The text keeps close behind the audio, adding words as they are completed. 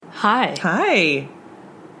Hi. Hi.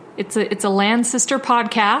 It's a Land Sister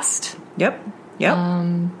podcast. Yep.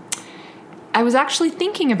 I was actually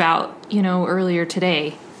thinking about, earlier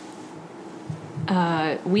today.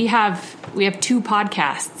 We have two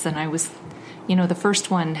podcasts, and I was, the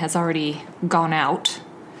first one has already gone out.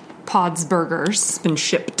 Pod's Burgers. It's been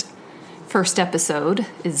shipped. First episode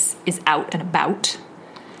is out and about.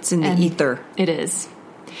 It's in the ether. It is.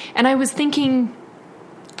 And I was thinking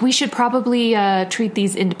we should probably treat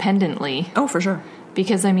these independently. Oh, for sure.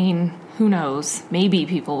 Because, who knows? Maybe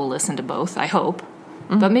people will listen to both, I hope.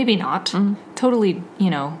 Mm-hmm. But maybe not. Mm-hmm. Totally,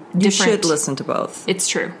 different. You should listen to both. It's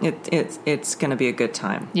true. It's going to be a good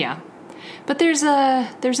time. Yeah. But there's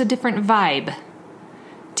a different vibe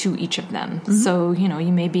to each of them. Mm-hmm. So,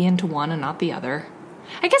 you may be into one and not the other.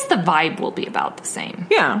 I guess the vibe will be about the same.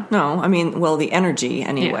 Yeah, no, the energy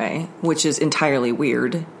anyway, which is entirely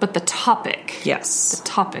weird. But the topic. Yes. The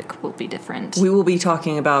topic will be different. We will be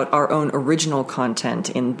talking about our own original content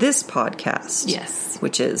in this podcast. Yes.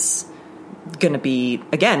 Which is going to be,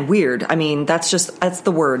 again, weird. That's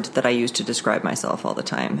the word that I use to describe myself all the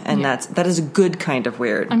time. And that is a good kind of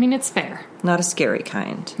weird. It's fair. Not a scary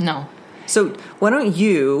kind. No. So why don't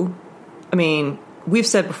you, we've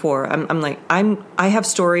said before, I have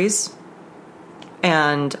stories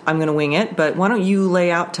and I'm going to wing it, but why don't you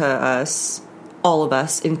lay out to us, all of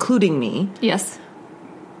us, including me. Yes.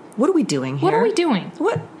 What are we doing here? What are we doing?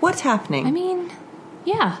 What's happening?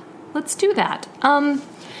 Yeah, let's do that.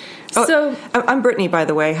 So I'm Brittany, by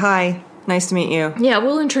the way. Hi. Nice to meet you. Yeah,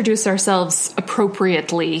 we'll introduce ourselves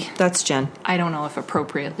appropriately. That's Jen. I don't know if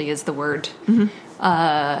appropriately is the word. Mm-hmm.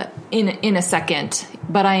 In a second,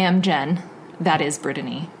 but I am Jen. That is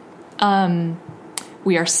Brittany.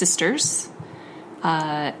 We are sisters.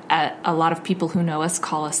 A lot of people who know us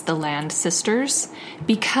call us the Land Sisters.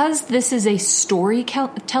 Because this is a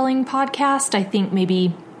storytelling podcast, I think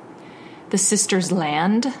maybe the Sisters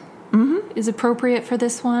Land is appropriate for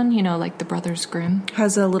this one. Like the Brothers Grimm.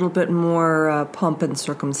 Has a little bit more pomp and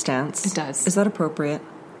circumstance. It does. Is that appropriate?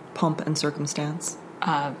 Pomp and circumstance?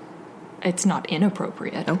 It's not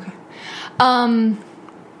inappropriate. Okay.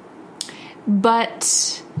 But,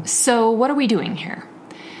 so what are we doing here?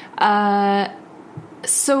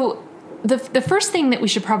 So the first thing that we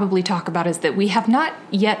should probably talk about is that we have not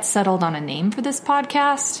yet settled on a name for this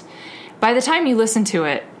podcast. By the time you listen to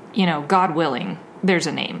it, God willing, there's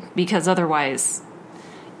a name. Because otherwise,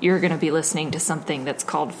 you're going to be listening to something that's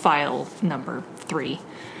called File Number 3.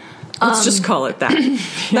 Let's just call it that.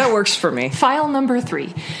 That works for me. File Number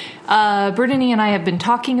 3. Brittany and I have been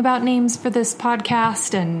talking about names for this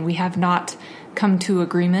podcast, and we have not come to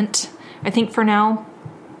agreement. I think for now,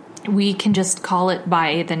 we can just call it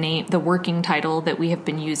by the working title that we have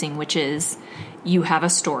been using, which is You Have a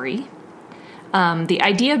Story. The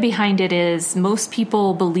idea behind it is most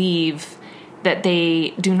people believe that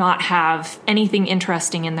they do not have anything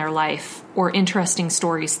interesting in their life or interesting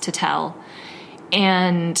stories to tell.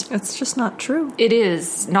 And it's just not true. It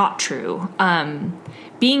is not true.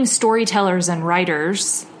 Being storytellers and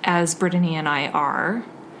writers, as Brittany and I are,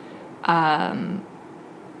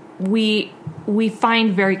 we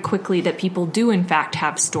find very quickly that people do in fact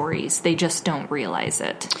have stories. They just don't realize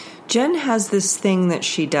it. Jen has this thing that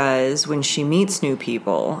she does when she meets new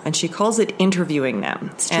people, and she calls it interviewing them.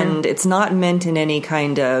 It's true. And it's not meant in any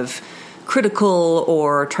kind of critical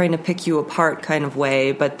or trying to pick you apart kind of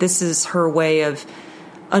way, but this is her way of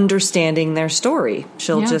understanding their story.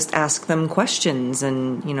 She'll just ask them questions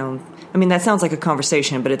and, that sounds like a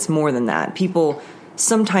conversation, but it's more than that. People,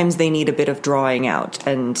 sometimes they need a bit of drawing out,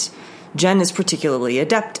 and Jen is particularly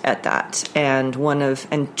adept at that. And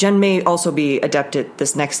Jen may also be adept at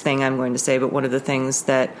this next thing I'm going to say, but one of the things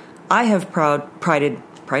that I have prodded.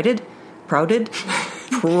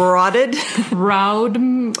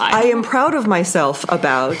 I am proud of myself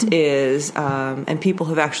about is, and people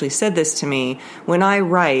have actually said this to me, when I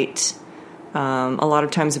write a lot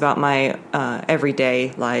of times about my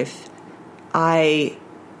everyday life, I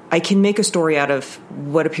can make a story out of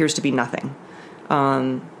what appears to be nothing.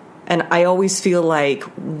 And I always feel like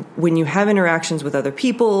when you have interactions with other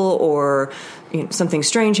people or something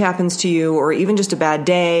strange happens to you or even just a bad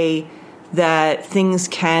day, that things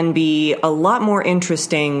can be a lot more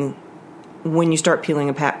interesting when you start peeling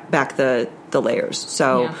back the layers.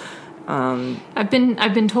 So, I've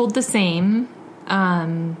been told the same.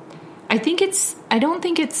 I don't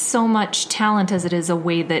think it's so much talent as it is a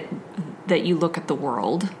way that you look at the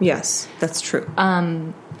world. Yes, that's true.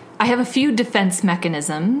 I have a few defense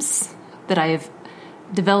mechanisms that I have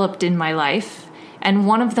developed in my life, And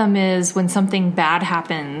one of them is when something bad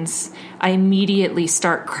happens, I immediately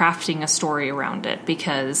start crafting a story around it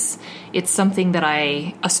because it's something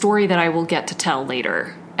a story that I will get to tell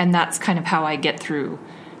later. And that's kind of how I get through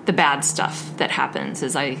the bad stuff that happens,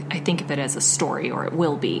 is I think of it as a story, or it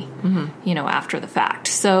will be, after the fact.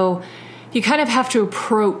 So you kind of have to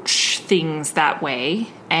approach things that way,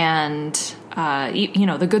 and,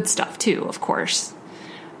 the good stuff too, of course.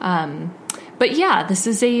 But yeah, this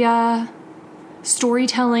is a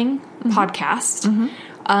storytelling podcast.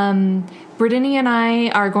 Brittany and I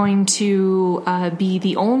are going to be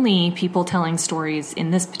the only people telling stories in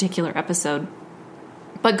this particular episode.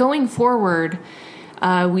 But going forward,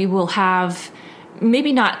 we will have,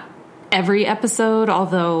 maybe not every episode,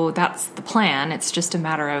 although that's the plan. It's just a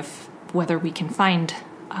matter of whether we can find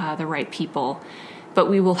the right people. But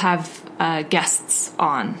we will have guests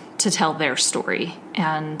on to tell their story,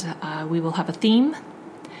 and we will have a theme.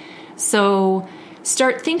 So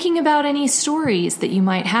start thinking about any stories that you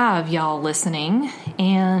might have, y'all listening,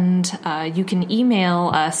 and you can email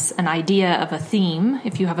us an idea of a theme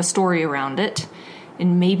if you have a story around it,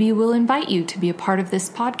 and maybe we'll invite you to be a part of this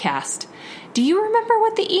podcast. Do you remember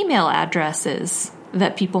what the email address is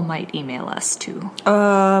that people might email us to?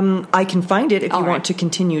 I can find it if you want to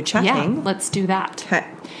continue chatting. Yeah, let's do that. Okay.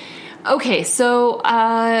 Okay, so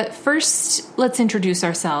first, let's introduce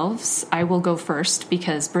ourselves. I will go first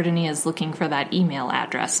because Brittany is looking for that email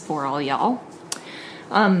address for all y'all.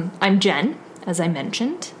 I'm Jen, as I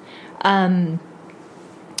mentioned.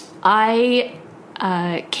 I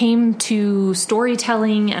came to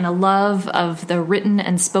storytelling and a love of the written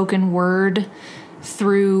and spoken word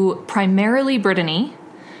through primarily Brittany.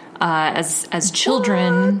 As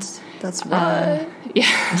children, that's right.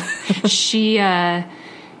 Yeah,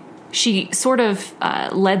 she sort of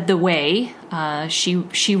led the way.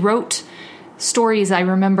 She wrote stories. I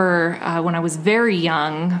remember when I was very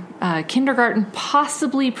young, kindergarten,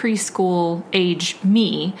 possibly preschool age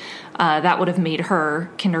me. That would have made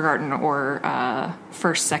her kindergarten or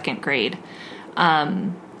first, second grade.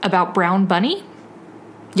 About Brown Bunny.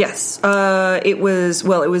 Yes, it was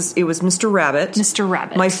Mr. Rabbit. Mr.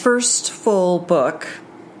 Rabbit. My first full book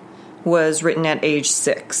was written at age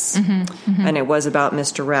 6, and it was about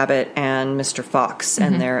Mr. Rabbit and Mr. Fox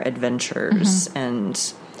and their adventures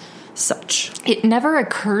and such. It never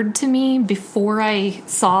occurred to me before I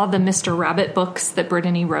saw the Mr. Rabbit books that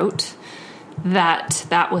Brittany wrote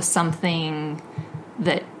that was something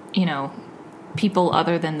that, people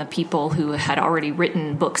other than the people who had already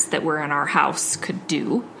written books that were in our house could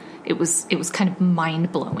do. It was kind of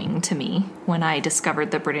mind-blowing to me when I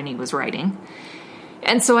discovered that Brittany was writing.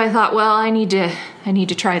 And so I thought, well, I need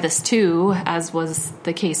to try this too, as was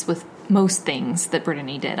the case with most things that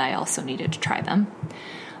Brittany did. I also needed to try them.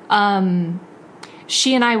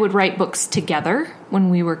 She and I would write books together when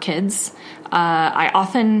we were kids. I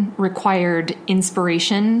often required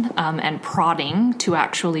inspiration and prodding to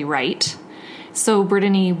actually write. So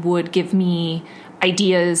Brittany would give me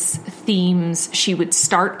ideas, themes. She would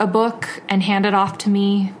start a book and hand it off to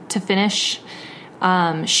me to finish.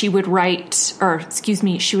 She would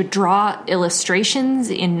she would draw illustrations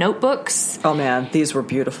in notebooks. Oh man, these were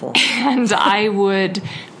beautiful. And I would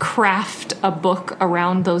craft a book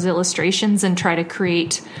around those illustrations and try to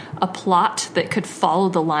create a plot that could follow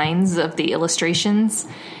the lines of the illustrations.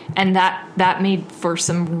 And that made for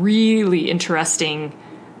some really interesting,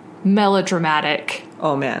 melodramatic,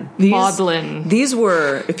 oh man, maudlin. These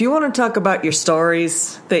were, if you want to talk about your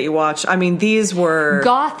stories that you watch, I mean, these were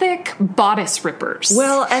gothic bodice rippers.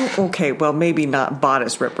 Well, maybe not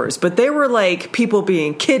bodice rippers, but they were like people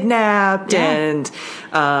being kidnapped and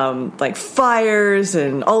like fires,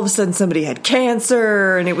 and all of a sudden somebody had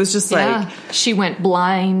cancer, and it was just like she went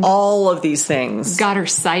blind. All of these things got her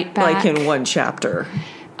sight back, like in one chapter.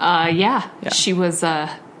 She was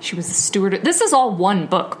a steward. This is all one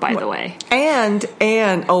book, by the way. And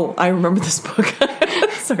I remember this book.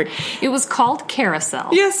 Sorry. It was called Carousel.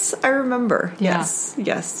 Yes, I remember. Yeah.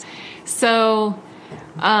 Yes. So,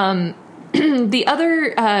 the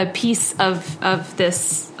other piece of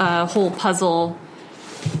this whole puzzle.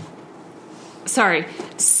 Sorry.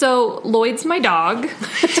 So Lloyd's my dog.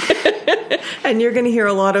 And you're going to hear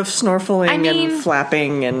a lot of snorkeling and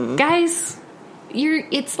flapping and guys.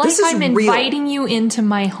 It's like I'm inviting you into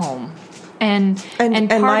my home, and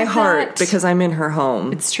my heart, because I'm in her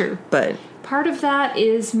home. It's true, but part of that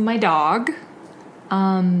is my dog.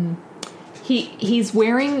 He's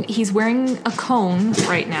wearing a cone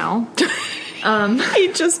right now.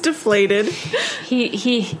 He just deflated.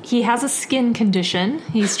 He has a skin condition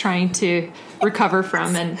he's trying to recover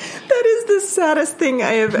from, and that is the saddest thing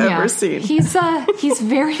I have ever seen. He's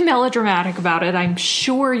very melodramatic about it. I'm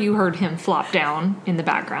sure you heard him flop down in the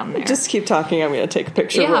background there. Just keep talking. I'm going to take a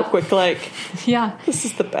picture real quick. Like, yeah, this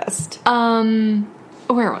is the best.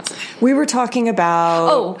 Where was it? We were talking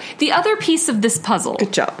about... the other piece of this puzzle.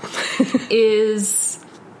 Good job. is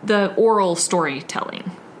the oral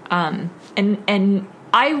storytelling. And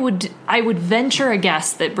I would venture a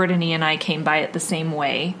guess that Brittany and I came by it the same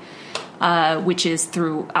way, which is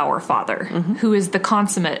through our father, who is the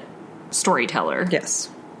consummate storyteller. Yes.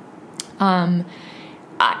 I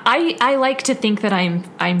like to think that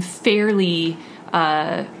I'm fairly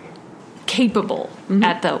capable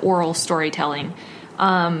at the oral storytelling,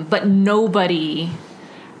 but nobody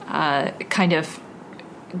kind of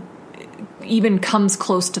even comes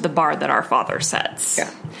close to the bar that our father sets. Yeah.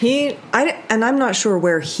 And I'm not sure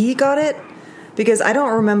where he got it, because I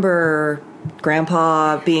don't remember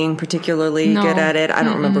Grandpa being particularly good at it. I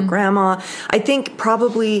don't remember Grandma. I think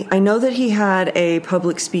I know that he had a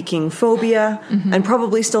public speaking phobia, and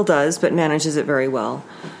probably still does, but manages it very well.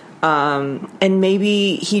 And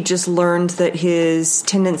maybe he just learned that his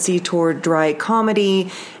tendency toward dry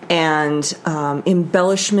comedy and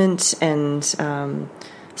embellishment and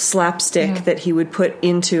slapstick that he would put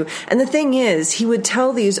into... And the thing is, he would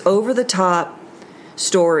tell these over-the-top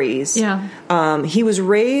stories. Yeah. He was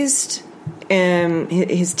raised...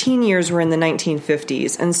 his teen years were in the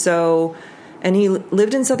 1950s, and he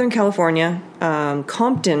lived in Southern California,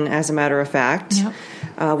 Compton, as a matter of fact. Yep.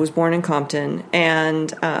 Was born in Compton,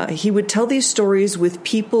 and he would tell these stories with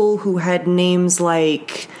people who had names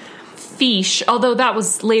like Fish, although that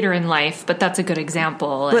was later in life, but that's a good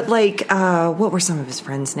example. But what were some of his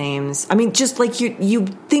friends' names? I mean, just like you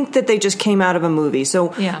think that they just came out of a movie. So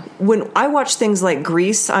when I watch things like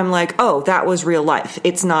Grease, I'm like, oh, that was real life.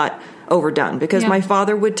 It's not overdone, because my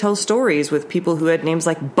father would tell stories with people who had names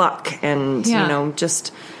like Buck and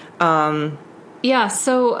just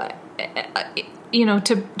so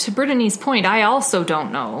to Brittany's point, I also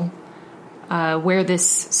don't know where this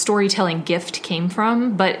storytelling gift came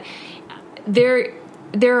from, but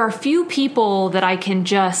there are few people that I can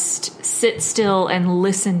just sit still and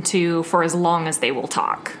listen to for as long as they will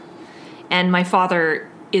talk, and my father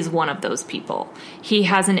is one of those people. He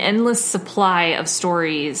has an endless supply of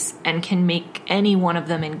stories and can make any one of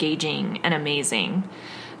them engaging and amazing.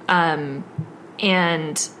 And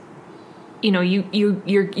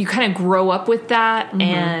you kind of grow up with that,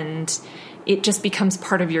 and it just becomes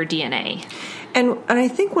part of your DNA. And I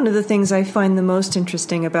think one of the things I find the most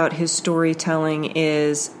interesting about his storytelling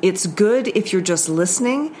is it's good if you're just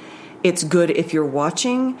listening. It's good if you're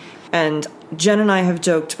watching. And Jen and I have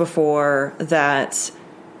joked before that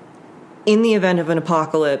in the event of an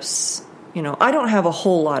apocalypse, I don't have a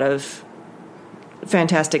whole lot of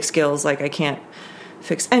fantastic skills. Like, I can't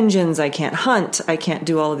fix engines, I can't hunt, I can't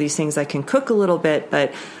do all of these things. I can cook a little bit,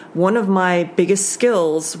 but one of my biggest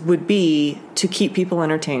skills would be to keep people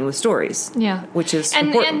entertained with stories. Yeah, which is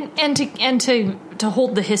important. And to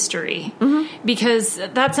hold the history, because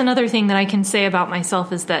that's another thing that I can say about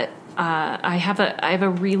myself is that I have a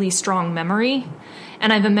really strong memory,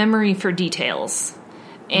 and I have a memory for details.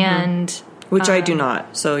 And which I do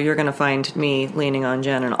not. So you're going to find me leaning on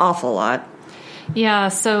Jen an awful lot. Yeah.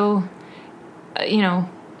 So,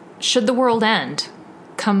 should the world end,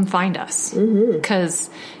 come find us, because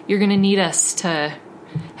you're going to need us to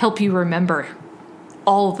help you remember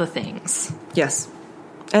all the things. Yes.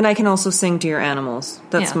 And I can also sing to your animals.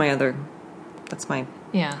 That's my other. That's my.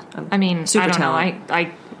 Yeah. I mean, super I don't talent.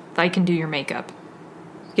 know. I can do your makeup.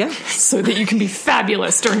 Yeah. So that you can be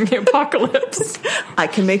fabulous during the apocalypse. I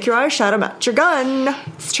can make your eyeshadow match your gun.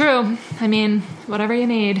 It's true. I mean, whatever you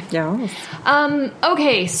need. Yeah.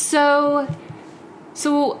 Okay, so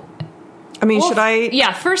I mean, should I...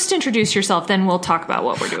 Yeah, first introduce yourself, then we'll talk about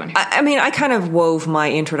what we're doing here. I mean, I kind of wove my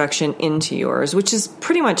introduction into yours, which is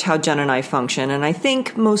pretty much how Jen and I function, and I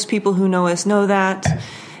think most people who know us know that.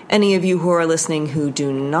 Any of you who are listening who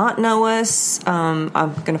do not know us, I'm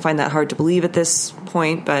going to find that hard to believe at this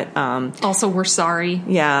point, but... also, we're sorry.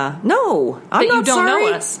 Yeah. No, I'm not sorry. That you don't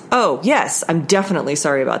know us. Oh, yes, I'm definitely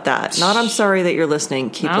sorry about that. Not I'm sorry that you're listening.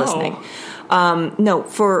 Keep listening.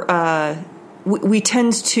 We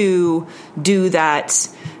tend to do that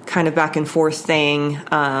kind of back and forth thing.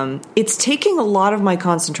 It's taking a lot of my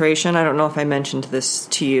concentration. I don't know if I mentioned this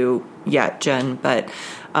to you yet, Jen, but...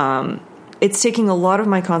 it's taking a lot of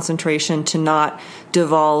my concentration to not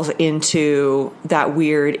devolve into that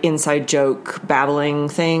weird inside joke babbling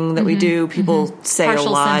thing that we do. People say partial a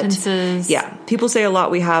lot. Sentences. Yeah. People say a lot.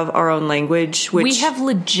 We have our own language, which... We have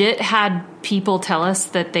legit had people tell us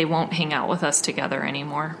that they won't hang out with us together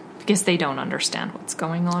anymore guess they don't understand what's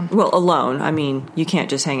going on. Well, alone. I mean, you can't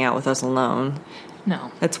just hang out with us alone.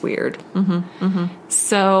 No. That's weird.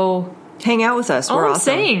 So hang out with us. all We're I'm awesome.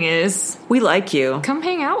 saying is, We like you. come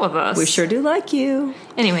hang out with us. We sure do like you.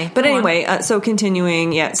 Anyway. But go on. anyway, so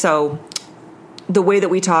continuing, so the way that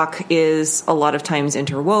we talk is a lot of times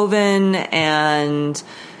interwoven and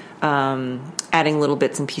adding little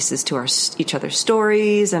bits and pieces to each other's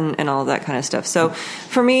stories and all that kind of stuff. So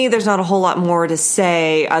for me, there's not a whole lot more to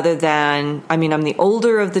say other than, I mean, I'm the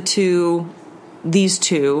older of the two. These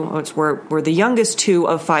two, we're the youngest two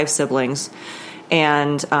of 5 siblings.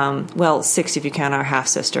 And, 6 if you count our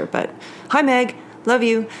half-sister. But hi, Meg. Love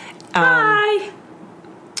you. Hi.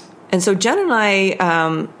 And so Jen and I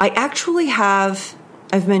actually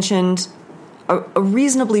I've mentioned a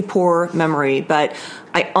reasonably poor memory, but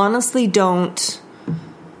I honestly don't,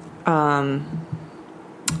 I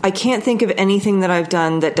can't think of anything that I've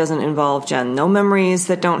done that doesn't involve Jen. No memories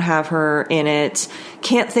that don't have her in it.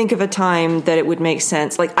 Can't think of a time that it would make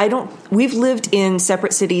sense. Like, we've lived in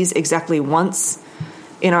separate cities exactly once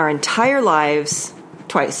in our entire lives.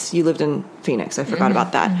 Twice. You lived in Phoenix. I forgot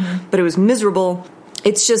about that. But it was miserable.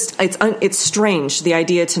 It's just, it's strange, the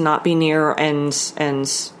idea to not be near and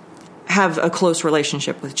have a close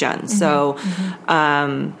relationship with Jen. So,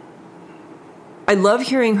 I love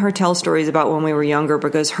hearing her tell stories about when we were younger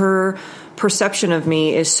because her perception of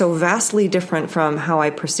me is so vastly different from how I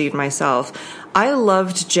perceived myself. I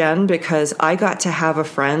loved Jen because I got to have a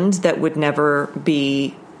friend that would never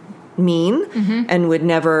be mean and would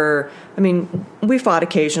never, I mean, we fought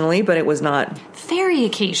occasionally, but it was not. Very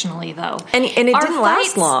occasionally, though. And it didn't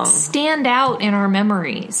last long. Stand out in our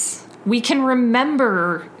memories. We can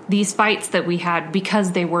remember these fights that we had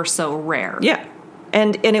because they were so rare. Yeah.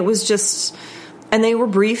 And it was just, and they were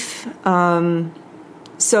brief.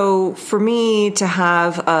 So for me to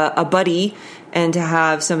have a buddy and to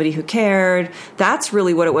have somebody who cared, that's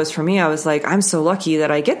really what it was for me. I was like, I'm so lucky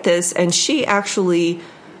that I get this. And she actually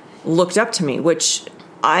looked up to me, which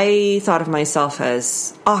I thought of myself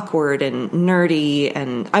as awkward and nerdy,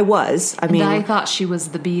 and I was. I mean, I thought she was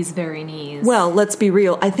the bee's very knees. Well, let's be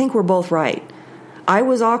real. I think we're both right. I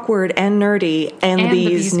was awkward and nerdy and the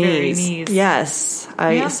bee's very knees. knees. Yes.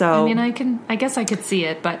 I guess I could see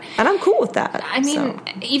it, but and I'm cool with that. I mean,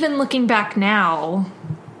 even looking back now,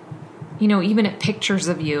 even at pictures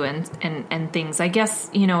of you and things, I guess,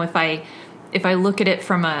 if I look at it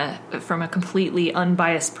from a completely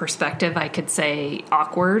unbiased perspective, I could say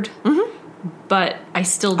awkward. But I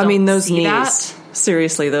still don't those see knees. that.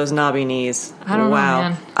 Seriously, those knobby knees. I don't know, wow.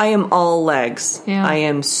 man. I am all legs. Yeah. I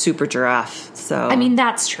am super giraffe. So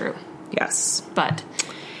That's true. yes. But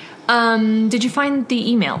did you find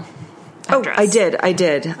the email address? Oh, I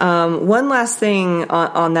did. One last thing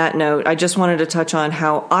on that note, I just wanted to touch on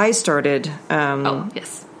how I started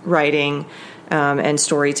yes. writing and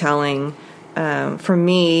storytelling. For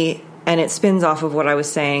me, and it spins off of what I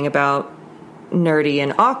was saying about nerdy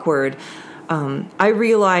and awkward, I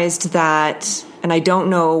realized that, and I don't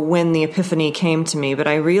know when the epiphany came to me, but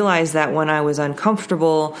I realized that when I was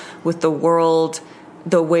uncomfortable with the world,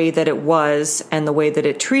 the way that it was and the way that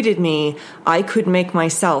it treated me, I could make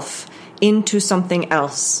myself into something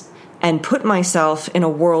else and put myself in a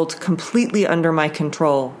world completely under my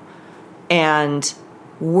control. And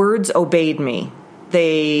words obeyed me.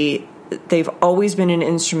 They've always been an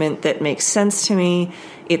instrument that makes sense to me.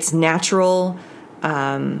 It's natural.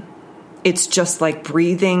 It's just like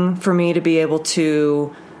breathing for me to be able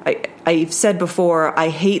to... I've said before, I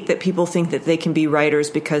hate that people think that they can be writers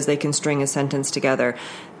because they can string a sentence together.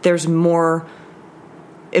 There's more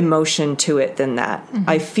emotion to it than that.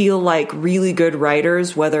 I feel like really good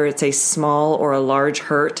writers, whether it's a small or a large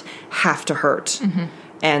hurt, have to hurt.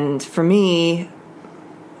 And for me,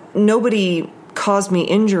 nobody caused me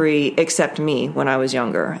injury except me when I was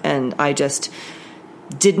younger. And I just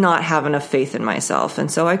did not have enough faith in myself.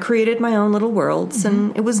 And so I created my own little worlds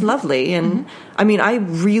and it was lovely. And I mean, I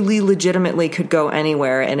really legitimately could go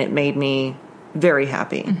anywhere and it made me very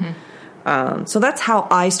happy. So that's how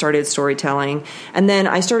I started storytelling. And then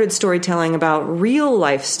I started storytelling about real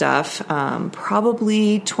life stuff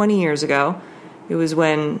probably 20 years ago. It was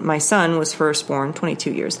when my son was first born,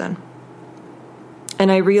 22 years then.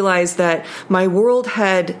 And I realized that my world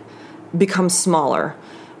had become smaller,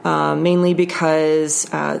 mainly because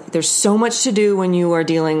there's so much to do when you are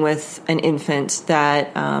dealing with an infant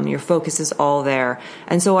that your focus is all there.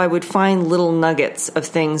 And so I would find little nuggets of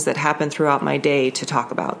things that happen throughout my day to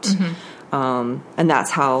talk about. And that's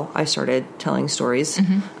how I started telling stories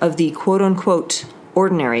of the quote-unquote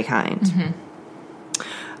ordinary kind.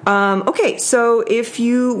 Okay, so if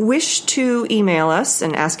you wish to email us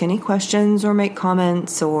and ask any questions or make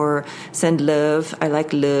comments or send love, I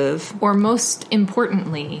like love. Or most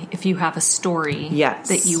importantly, if you have a story Yes.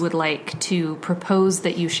 that you would like to propose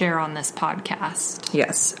that you share on this podcast.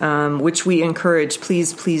 Yes, which we encourage.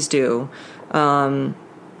 Please do.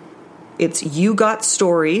 It's You Got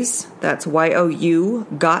Stories. That's YOU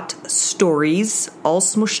Got Stories, all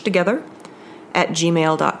smushed together, at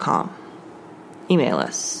gmail.com. Email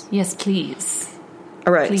us. Yes, please.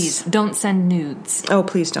 All right. Please, don't send nudes. Oh,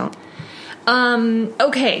 please don't.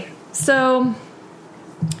 Okay, so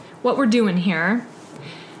what we're doing here,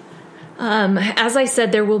 as I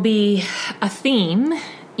said, there will be a theme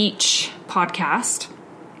each podcast.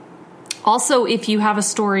 Also, if you have a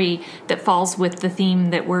story that falls with the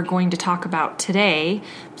theme that we're going to talk about today,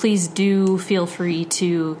 please do feel free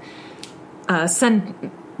to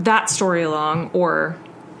send that story along, or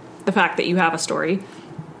the fact that you have a story,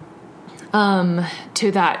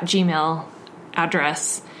 to that Gmail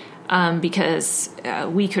address, because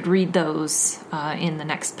we could read those in the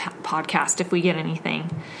next podcast if we get anything.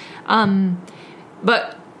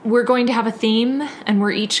 But we're going to have a theme, and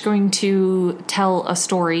we're each going to tell a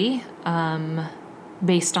story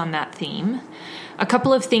based on that theme. A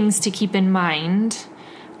couple of things to keep in mind.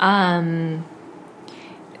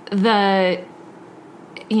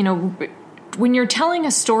 When you're telling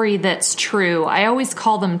a story that's true, I always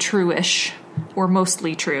call them true-ish or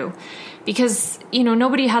mostly true, because,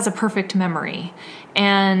 nobody has a perfect memory.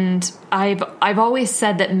 And I've always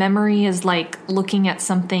said that memory is like looking at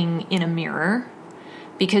something in a mirror,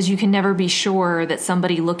 because you can never be sure that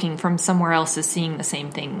somebody looking from somewhere else is seeing the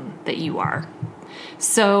same thing that you are.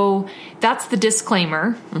 So that's the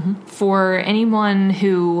disclaimer for anyone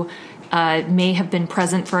who may have been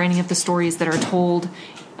present for any of the stories that are told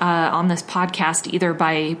on this podcast, either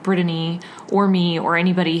by Brittany or me or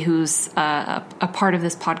anybody who's a part of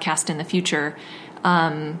this podcast in the future.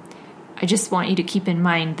 I just want you to keep in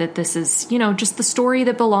mind that this is, just the story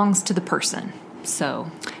that belongs to the person.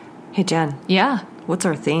 So, Hey, Jen. yeah. What's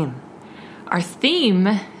our theme? Our theme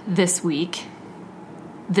this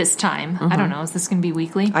time, I don't know, is this going to be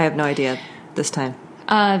weekly? I have no idea this time.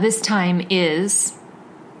 This time is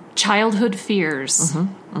childhood fears.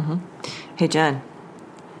 Hey, Jen.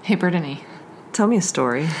 Hey, Brittany. Tell me a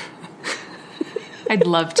story. I'd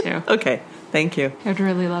love to. Okay, thank you. I'd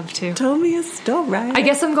really love to. Tell me a story. I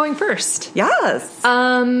guess I'm going first. Yes.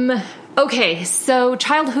 Okay, so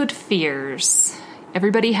childhood fears.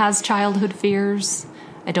 Everybody has childhood fears.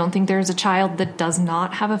 I don't think there's a child that does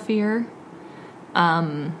not have a fear.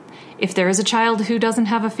 If there is a child who doesn't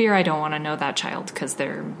have a fear, I don't want to know that child, because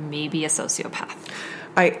they're maybe a sociopath.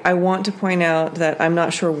 I want to point out that I'm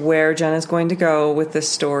not sure where Jen is going to go with this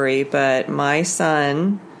story, but my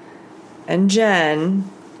son and Jen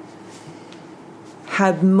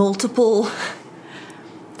had multiple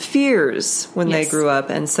fears when they grew up.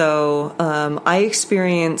 And so I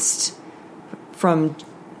experienced, from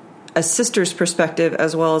a sister's perspective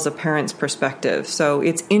as well as a parent's perspective. So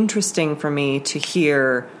it's interesting for me to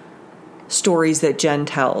hear stories that Jen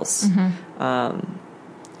tells.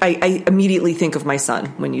 I immediately think of my son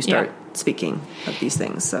when you start speaking of these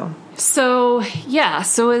things. So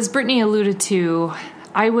as Brittany alluded to,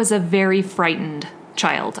 I was a very frightened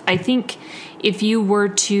child. I think if you were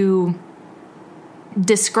to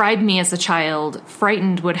describe me as a child,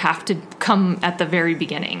 frightened would have to come at the very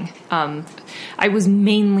beginning. I was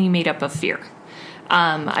mainly made up of fear.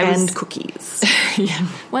 Cookies. Yeah.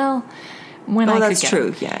 Well, when I could that's get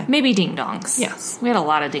true. them. Yeah. Maybe ding dongs. Yes. We had a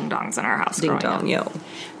lot of ding dongs in our house. Ding dong, yo.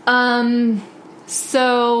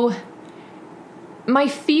 So my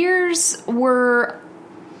fears were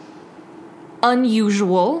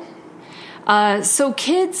unusual. So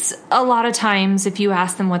kids, a lot of times, if you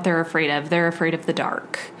ask them what they're afraid of the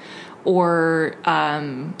dark, or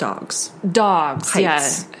Dogs.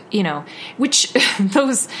 Heights. Yeah, which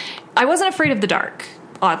those, I wasn't afraid of the dark,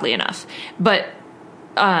 oddly enough, but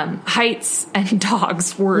heights and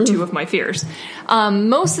dogs were two of my fears.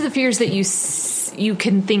 Most of the fears that you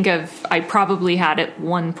can think of, I probably had at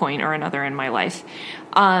one point or another in my life.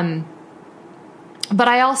 But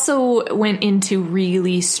I also went into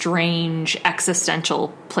really strange existential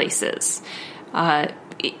places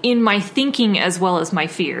in my thinking as well as my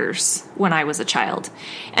fears when I was a child.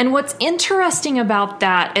 And what's interesting about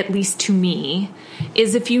that, at least to me,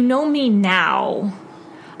 is if you know me now,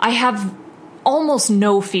 I have almost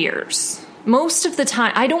no fears. Most of the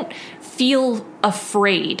time, I don't feel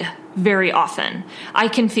afraid very often. I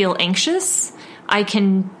can feel anxious. I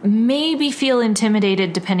can maybe feel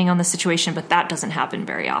intimidated depending on the situation, but that doesn't happen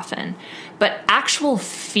very often. But actual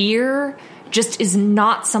fear just is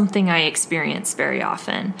not something I experience very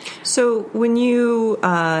often. So when you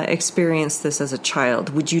experienced this as a child,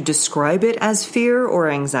 would you describe it as fear or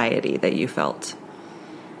anxiety that you felt?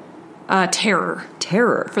 Terror.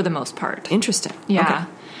 Terror. For the most part. Interesting. Yeah.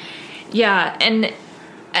 Okay. Yeah. And,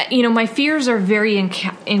 my fears are very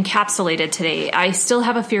encapsulated today. I still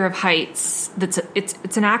have a fear of heights.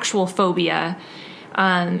 It's an actual phobia.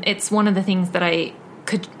 It's one of the things that I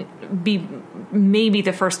could be maybe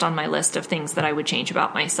the first on my list of things that I would change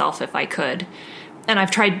about myself if I could. And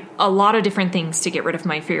I've tried a lot of different things to get rid of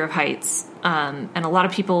my fear of heights. And a lot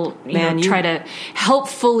of people try to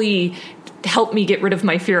helpfully help me get rid of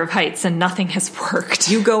my fear of heights, and nothing has worked.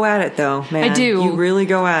 You go at it, though, man. I do. You really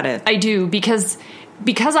go at it. I do, because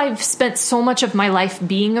I've spent so much of my life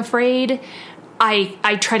being afraid,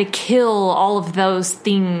 I try to kill all of those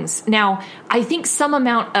things. Now, I think some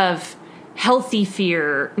amount of healthy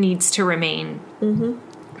fear needs to remain.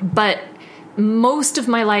 Mm-hmm. But most of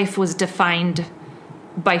my life was defined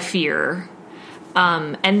by fear.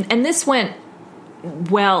 And this went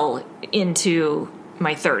well into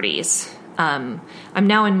my 30s. I'm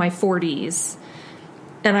now in my 40s,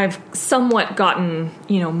 and I've somewhat gotten,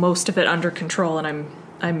 most of it under control,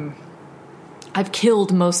 and I've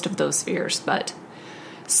killed most of those fears. But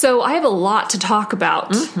so I have a lot to talk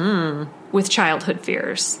about with childhood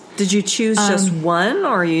fears. Did you choose just one,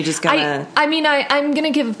 or are you just gonna? I'm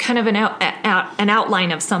gonna give kind of an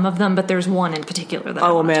outline of some of them, but there's one in particular that.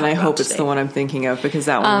 I hope it's the one I'm thinking of, because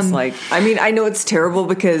that one's I know it's terrible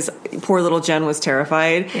because poor little Jen was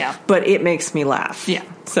terrified. Yeah, but it makes me laugh. Yeah.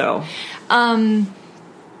 So,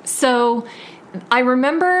 so I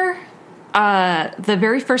remember the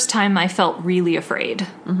very first time I felt really afraid.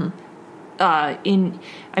 Mm-hmm.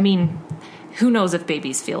 Who knows if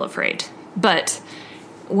babies feel afraid, but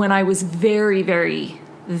when I was very, very,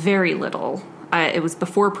 very little, it was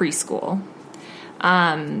before preschool,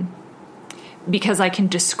 because I can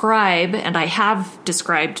describe, and I have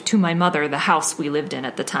described to my mother, the house we lived in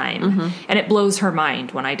at the time. Mm-hmm. And it blows her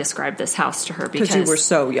mind when I describe this house to her, because you were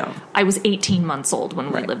so young. I was 18 months old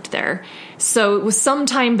when we lived there. So it was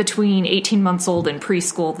sometime between 18 months old and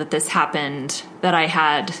preschool that this happened, that I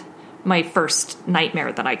had my first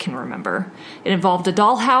nightmare that I can remember. It involved a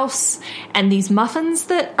dollhouse and these muffins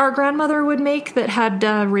that our grandmother would make that had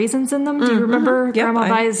raisins in them. Do you remember Grandma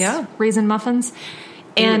Vi's raisin muffins?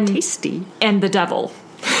 And tasty. And the devil.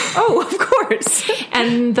 Oh, of course.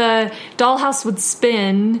 And the dollhouse would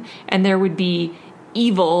spin, and there would be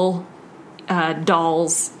evil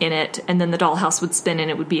dolls in it, and then the dollhouse would spin and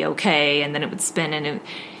it would be okay, and then it would spin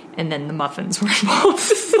and then the muffins were involved.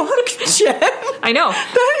 Fuck, Jen. I know.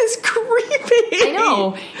 That is creepy. I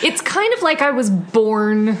know. It's kind of like I was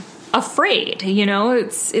born afraid,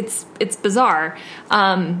 It's bizarre.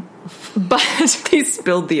 But they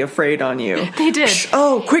spilled the afraid on you. They did.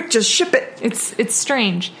 Oh, quick, just ship it. It's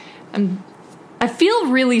strange. I feel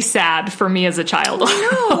really sad for me as a child. No,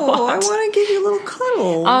 I want to give you little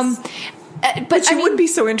cuddles. But you would be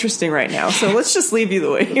so interesting right now, so let's just leave you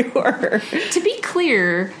the way you are. To be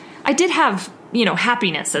clear, I did have,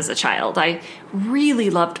 happiness as a child. I really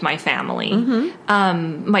loved my family.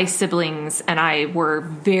 Mm-hmm. My siblings and I were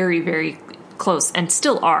very, very close, and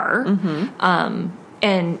still are. Mm-hmm.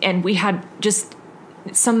 And we had just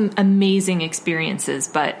some amazing experiences,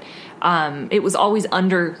 but it was always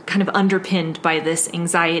underpinned by this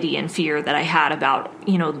anxiety and fear that I had about,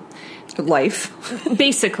 life,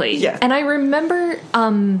 basically. Yeah. And I remember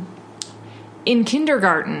in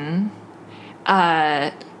kindergarten,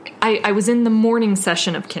 I was in the morning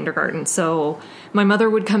session of kindergarten, so my mother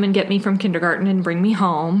would come and get me from kindergarten and bring me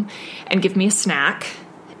home and give me a snack.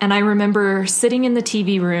 And I remember sitting in the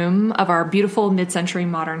TV room of our beautiful mid-century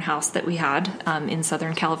modern house that we had in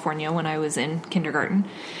Southern California when I was in kindergarten.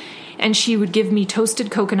 And she would give me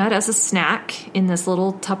toasted coconut as a snack in this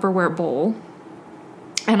little Tupperware bowl.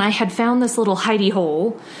 And I had found this little hidey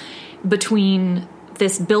hole between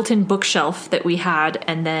this built-in bookshelf that we had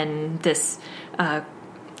and then this,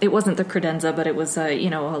 it wasn't the credenza, but it was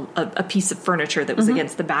a piece of furniture that was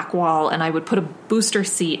against the back wall. And I would put a booster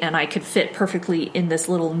seat, and I could fit perfectly in this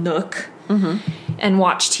little nook and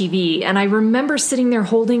watch TV. And I remember sitting there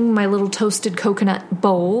holding my little toasted coconut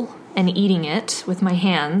bowl and eating it with my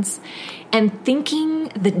hands and thinking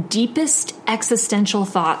the deepest existential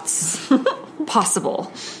thoughts possible.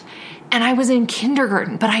 And I was in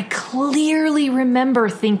kindergarten, but I clearly remember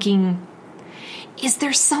thinking, is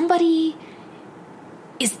there somebody...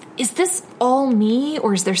 Is this all me,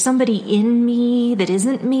 or is there somebody in me that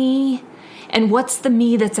isn't me? And what's the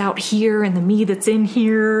me that's out here and the me that's in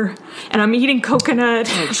here? And I'm eating coconut.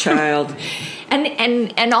 Oh, child.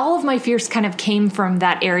 And all of my fears kind of came from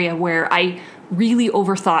that area where I really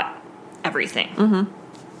overthought everything. Mm-hmm.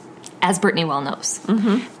 As Brittany well knows.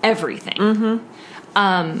 Mm-hmm. Everything.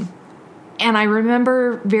 Mm-hmm. And I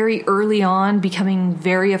remember very early on becoming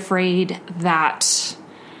very afraid that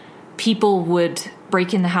people would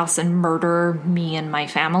break in the house and murder me and my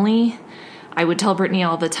family. I would tell Brittany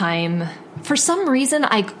all the time. For some reason,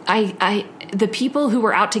 the people who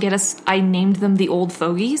were out to get us, I named them the Old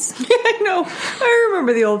Fogies. Yeah, I know. I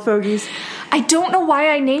remember the Old Fogies. I don't know why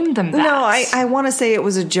I named them that. No, I want to say it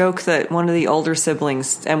was a joke that one of the older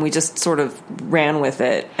siblings, and we just sort of ran with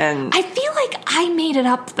it. And I feel like I made it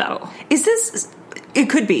up, though. Is this... It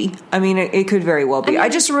could be. I mean, it could very well be. I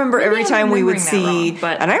just remember every time we would see...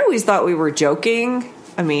 Wrong, and I always thought we were joking.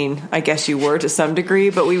 I mean, I guess you were to some degree,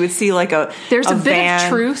 but we would see like There's a bit of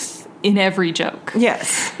truth in every joke.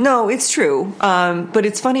 Yes. No, it's true. But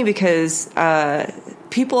it's funny because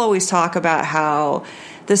people always talk about how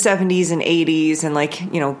the 70s and 80s and like,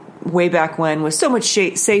 you know, way back when was so much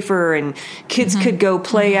safer and kids could go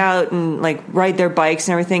play out and like ride their bikes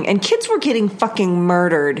and everything. And kids were getting fucking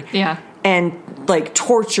murdered. Yeah. And like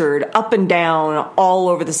tortured up and down all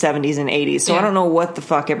over the 70s and 80s. So I don't know what the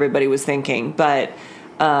fuck everybody was thinking. But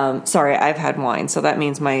sorry, I've had wine. So that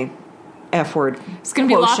means my F word. It's going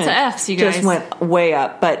to be lots of Fs, you guys. Just went way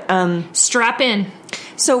up. But strap in.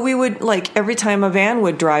 So we would, like, every time a van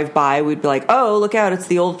would drive by, we'd be like, oh, look out, it's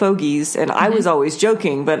the Old Fogies. And I was always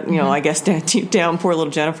joking, but, you know, I guess deep down, poor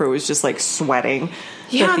little Jennifer was just, like, sweating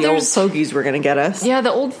that the Old Fogies were going to get us. Yeah,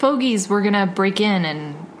 the Old Fogies were going to break in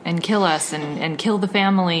and kill us and kill the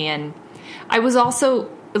family. And I was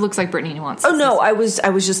also... It looks like Brittany wants to say no, I was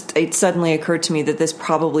just... It suddenly occurred to me that this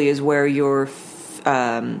probably is where your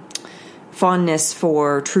fondness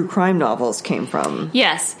for true crime novels came from.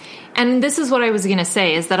 Yes. And this is what I was going to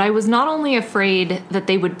say, is that I was not only afraid that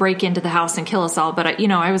they would break into the house and kill us all, but,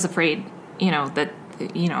 I was afraid, that,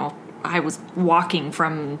 I was walking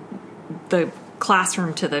from the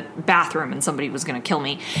classroom to the bathroom and somebody was going to kill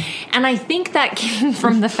me. And I think that came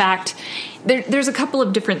from the fact... There's a couple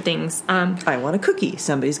of different things. I want a cookie.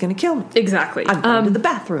 Somebody's going to kill me. Exactly. I'm going to the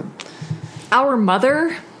bathroom. Our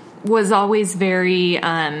mother was always very...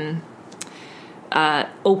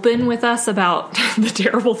 open with us about the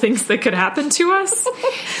terrible things that could happen to us.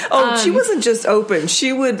 She wasn't just open.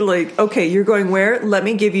 She would like, okay, you're going where? Let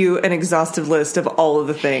me give you an exhaustive list of all of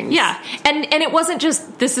the things. Yeah. And it wasn't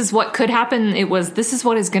just, this is what could happen. It was, this is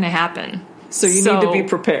what is going to happen. So you need to be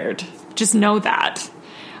prepared. Just know that.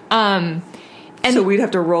 And so we'd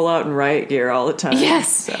have to roll out in riot gear all the time. Yes.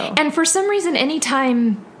 So. And for some reason,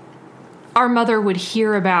 anytime our mother would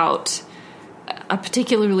hear about a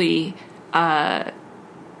particularly... I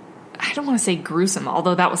don't want to say gruesome,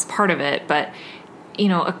 although that was part of it, but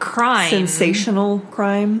a crime, sensational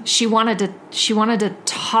crime. She wanted to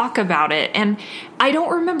talk about it, and I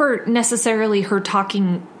don't remember necessarily her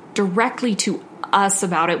talking directly to us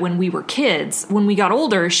about it when we were kids. When we got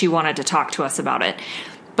older, she wanted to talk to us about it,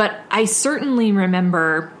 but I certainly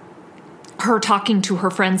remember her talking to her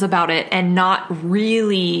friends about it and not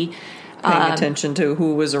really paying attention to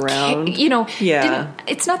who was around.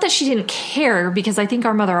 It's not that she didn't care, because I think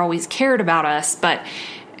our mother always cared about us, but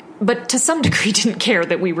to some degree didn't care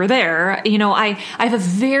that we were there. I have a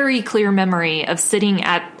very clear memory of sitting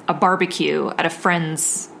at a barbecue at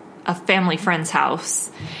a family friend's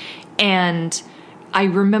house, and I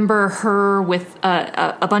remember her with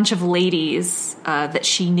a bunch of ladies that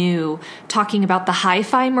she knew talking about the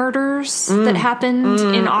hi-fi murders that happened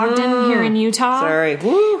in Ogden here in Utah. Sorry.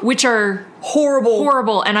 Woo. Which are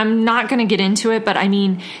horrible. And I'm not going to get into it, but I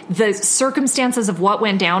mean, the circumstances of what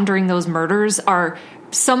went down during those murders are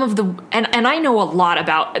some of the... And I know a lot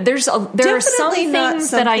about... There are some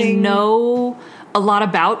things that I know a lot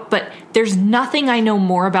about, but there's nothing I know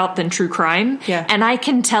more about than true crime. Yeah. And I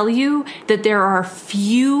can tell you that there are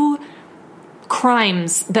few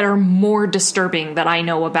crimes that are more disturbing that I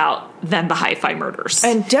know about than the hi-fi murders.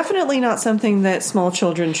 And definitely not something that small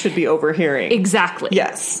children should be overhearing. Exactly.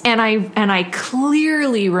 Yes. And I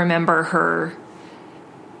clearly remember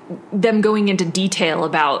them going into detail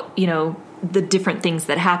about, the different things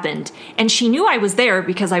that happened. And she knew I was there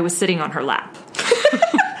because I was sitting on her lap.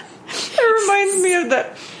 It reminds me of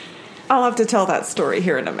that. I'll have to tell that story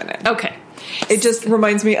here in a minute. Okay. It just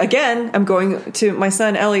reminds me, again, I'm going to my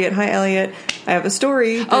son, Elliot. Hi, Elliot. I have a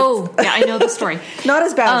story. Oh, yeah, I know the story. Not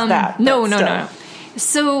as bad as that. No.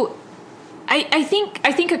 So I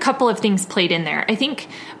think a couple of things played in there. I think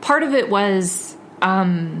part of it was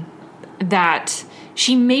that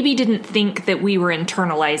she maybe didn't think that we were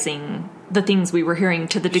internalizing the things we were hearing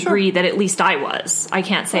to the degree that at least I was. I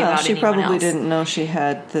can't say about anyone else. She probably didn't know she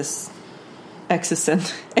had this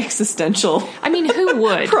existential. I mean, who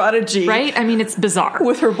would? Prodigy. Right? I mean, it's bizarre.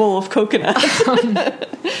 With her bowl of coconut.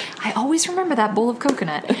 I always remember that bowl of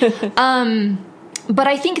coconut. But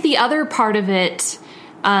I think the other part of it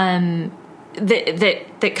that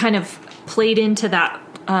kind of played into that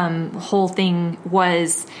whole thing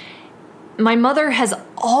was my mother has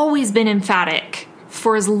always been emphatic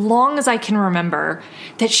for as long as I can remember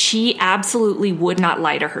that she absolutely would not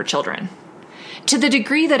lie to her children, to the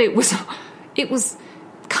degree that it was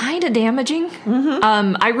kind of damaging.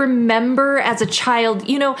 I remember as a child,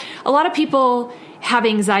 a lot of people have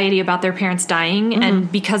anxiety about their parents dying,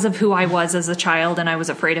 and because of who I was as a child and I was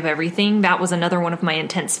afraid of everything, that was another one of my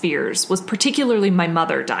intense fears, was particularly my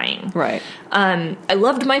mother dying. Right. I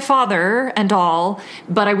loved my father and all,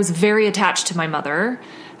 but I was very attached to my mother.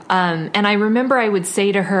 And I remember I would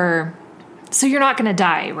say to her, "So you're not going to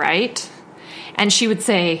die, right?" And she would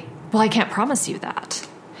say, "Well, I can't promise you that."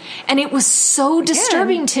 And it was so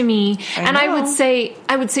disturbing to me. I would say,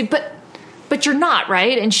 but you're not,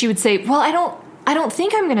 right? And she would say, "Well, I don't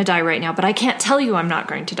think I'm going to die right now, but I can't tell you I'm not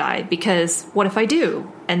going to die, because what if I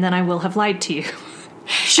do? And then I will have lied to you."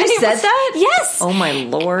 She said that? Yes. Oh, my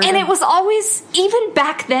Lord. And it was always, even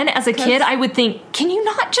back then as a kid, I would think, can you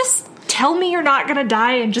not just tell me you're not going to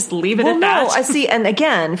die and just leave it at that? No, I see. And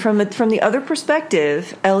again, from the other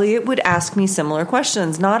perspective, Elliot would ask me similar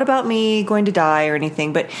questions, not about me going to die or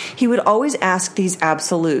anything, but he would always ask these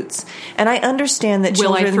absolutes. And I understand that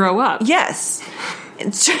children... Will I throw up? Yes.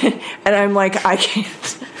 And I'm like, I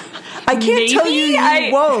can't Maybe tell you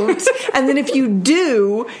won't. And then if you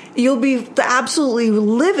do, you'll be absolutely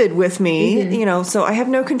livid with me, so I have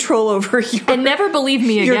no control over and never believe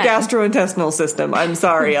me your again. gastrointestinal system. I'm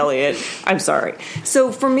sorry, Elliot. I'm sorry.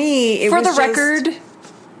 So for me, for the record,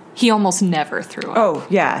 he almost never threw up. Oh,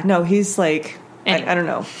 yeah. No, he's like, anyway. I don't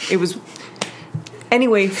know. It was...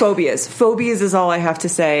 Anyway, phobias. Phobias is all I have to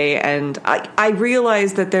say, and I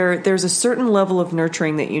realize that there's a certain level of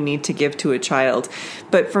nurturing that you need to give to a child.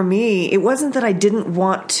 But for me, it wasn't that I didn't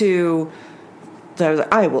want to... That I was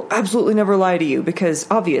like, I will absolutely never lie to you, because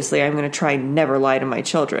obviously I'm going to try and never lie to my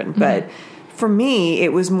children. But for me,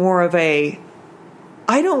 it was more of a...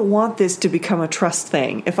 I don't want this to become a trust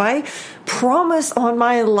thing. If I promise on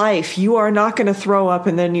my life you are not going to throw up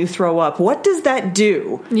and then you throw up, what does that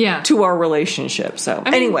do to our relationship? So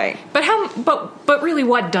anyway. But really,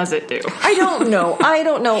 what does it do? I don't know.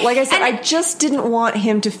 Like I said, I just didn't want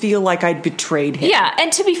him to feel like I'd betrayed him. Yeah,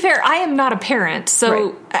 and to be fair, I am not a parent,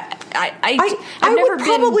 so I would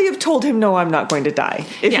probably have told him, no, I'm not going to die,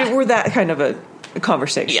 if it were that kind of a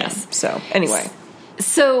conversation. Yes. So anyway.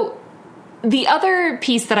 So... The other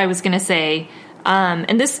piece that I was going to say,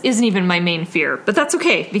 and this isn't even my main fear, but that's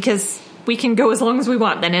okay, because we can go as long as we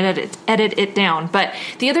want, then edit it down. But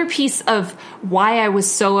the other piece of why I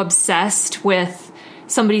was so obsessed with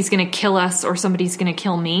somebody's going to kill us or somebody's going to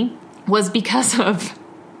kill me was because of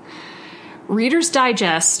Reader's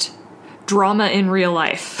Digest drama in real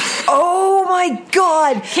life. Oh my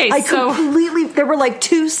God. Okay, there were like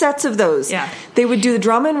 2 sets of those. Yeah. They would do the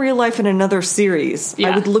drama in real life in another series.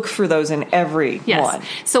 Yeah. I would look for those in every one.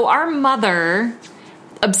 So our mother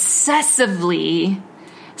obsessively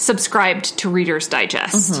subscribed to Reader's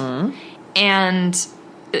Digest. And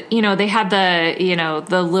they had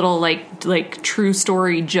the little like true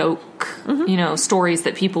story joke, stories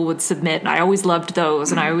that people would submit. And I always loved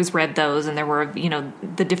those, and I always read those. And there were,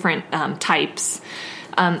 the different types.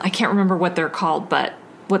 I can't remember what they were called, but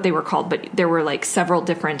there were like several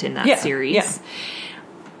different in that series. Yeah.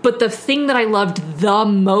 But the thing that I loved the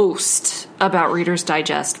most about Reader's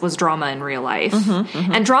Digest was drama in real life.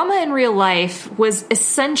 And drama in real life was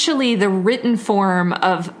essentially the written form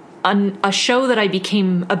of a show that I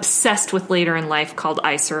became obsessed with later in life called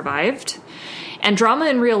I Survived. And drama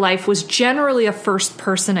in real life was generally a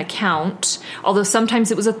first-person account, although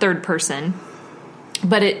sometimes it was a third person.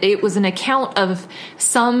 But it was an account of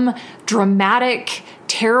some dramatic,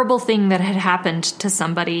 terrible thing that had happened to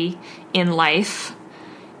somebody in life,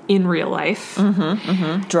 in real life.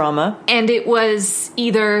 Drama. And it was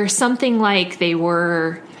either something like they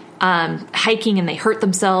were hiking and they hurt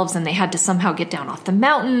themselves and they had to somehow get down off the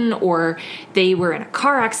mountain, or they were in a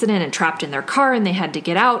car accident and trapped in their car and they had to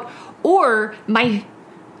get out. Or my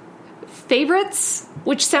favorites,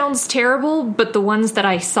 which sounds terrible, but the ones that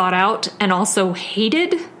I sought out and also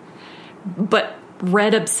hated, but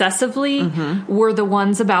read obsessively, were the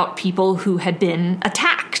ones about people who had been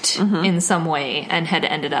attacked in some way and had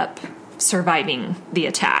ended up surviving the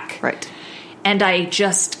attack. Right. And I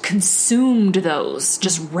just consumed those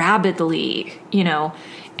just rabidly,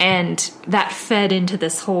 and that fed into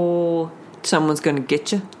this whole... Someone's going to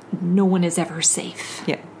get you. No one is ever safe.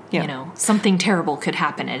 Yeah. Yeah. You know, something terrible could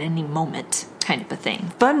happen at any moment, kind of a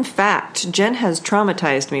thing. Fun fact, Jen has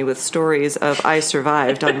traumatized me with stories of I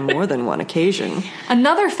survived on more than one occasion.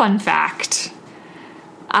 Another fun fact,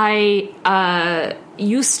 I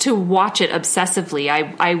used to watch it obsessively.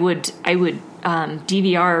 I would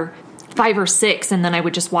DVR 5 or 6, and then I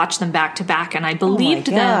would just watch them back to back, and I believed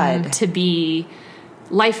them to be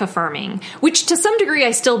life-affirming, which to some degree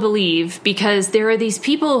I still believe, because there are these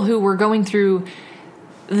people who were going through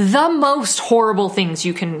the most horrible things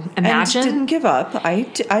you can imagine. And didn't give up. I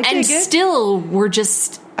dig it. Still were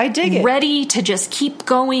just ready to just keep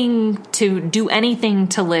going, to do anything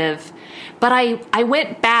to live. But I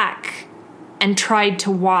went back and tried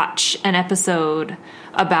to watch an episode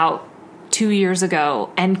about 2 years ago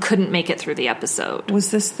and couldn't make it through the episode.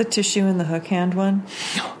 Was this the tissue in the hook hand one?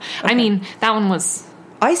 No. Okay. I mean, that one was...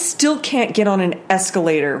 I still can't get on an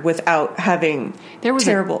escalator without having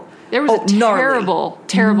terrible... There was a terrible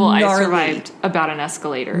gnarly. I survived about an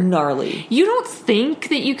escalator. Gnarly. You don't think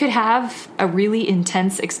that you could have a really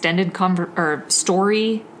intense extended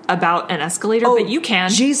story about an escalator, but you can.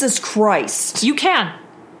 Jesus Christ. You can.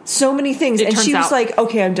 So many things. And she was like,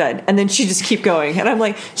 okay, I'm done. And then she just keep going. And I'm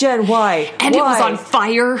like, Jen, why? And it was on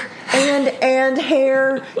fire. And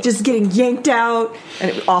hair just getting yanked out. And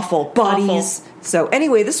it was awful. Bodies. Awful. So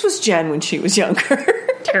anyway, this was Jen when she was younger.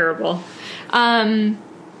 Terrible.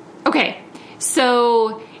 Okay,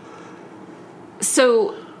 so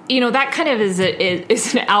that kind of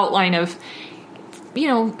is an outline of,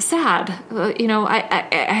 sad.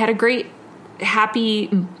 I had a great,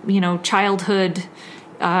 happy, childhood,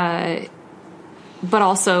 but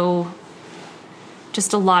also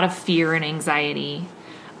just a lot of fear and anxiety.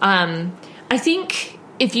 I think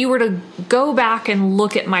if you were to go back and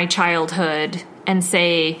look at my childhood and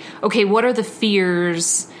say, okay, what are the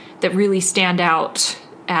fears that really stand out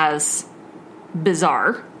as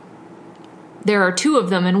bizarre? There are 2 of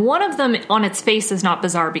them, and one of them on its face is not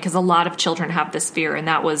bizarre because a lot of children have this fear, and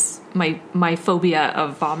that was my phobia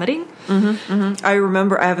of vomiting. Mm-hmm, mm-hmm. I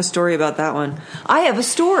remember I have a story about that one. I have a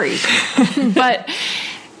story. But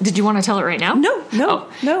did you want to tell it right now?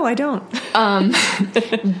 No, I don't.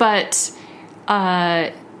 But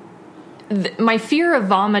my fear of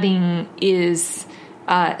vomiting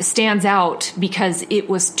stands out because it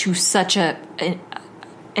was to such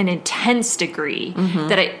an intense degree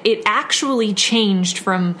that it actually changed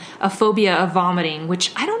from a phobia of vomiting,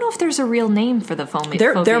 which I don't know if there's a real name for the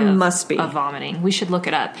phobia. There must be of vomiting. We should look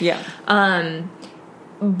it up. Yeah.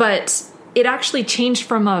 But it actually changed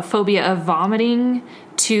from a phobia of vomiting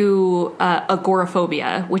to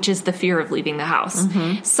agoraphobia, which is the fear of leaving the house.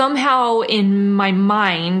 Mm-hmm. Somehow in my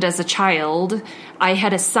mind as a child, I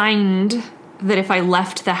had assigned that if I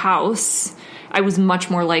left the house, I was much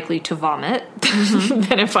more likely to vomit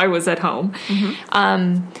than if I was at home.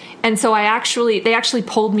 Mm-hmm. And so they actually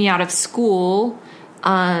pulled me out of school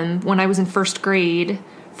when I was in 1st grade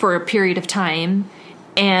for a period of time.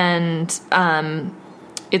 And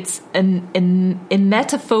it's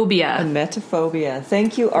emetophobia. Emetophobia.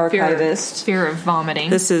 Thank you, archivist. Fear of vomiting.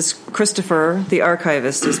 This is Christopher, the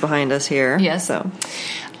archivist, is behind us here. Yes.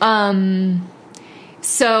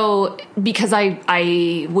 So, because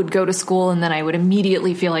I would go to school and then I would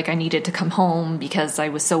immediately feel like I needed to come home because I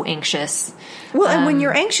was so anxious. Well, and when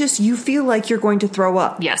you're anxious, you feel like you're going to throw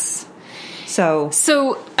up. Yes. So,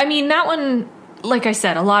 I mean, that one, like I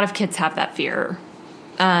said, a lot of kids have that fear.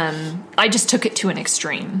 I just took it to an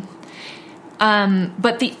extreme.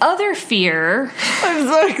 But the other fear... I'm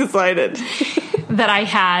so excited. that I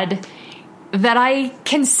had, that I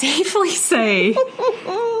can safely say...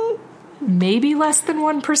 maybe less than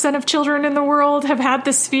 1% of children in the world have had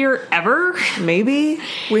this fear ever. Maybe.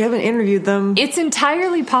 We haven't interviewed them. It's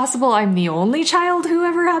entirely possible I'm the only child who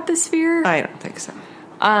ever had this fear. I don't think so.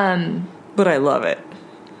 But I love it.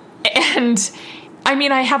 And, I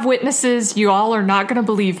mean, I have witnesses. You all are not going to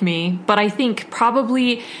believe me. But I think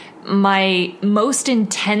probably my most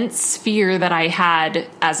intense fear that I had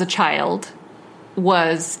as a child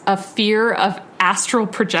was a fear of astral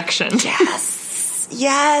projection.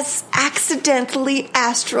 Yes, accidentally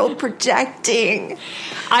astral projecting.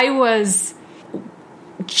 I was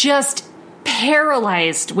just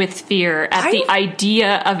paralyzed with fear at the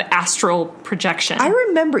idea of astral projection. I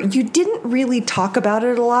remember you didn't really talk about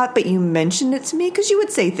it a lot, but you mentioned it to me because you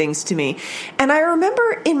would say things to me. And I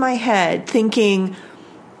remember in my head thinking,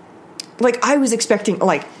 like, I was expecting,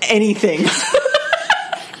 like, anything.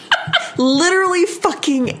 Literally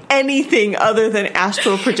fucking anything other than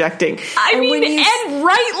astral projecting. And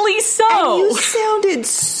rightly so. And you sounded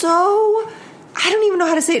so I don't even know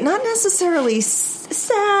how to say it, not necessarily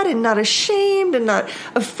sad and not ashamed and not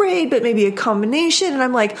afraid, but maybe a combination. And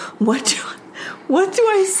I'm like, what do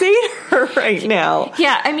I say to her right now?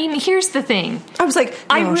 Yeah, I mean, here's the thing. I was like,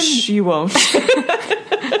 no, you won't.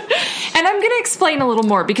 And I'm going to explain a little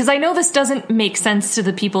more because I know this doesn't make sense to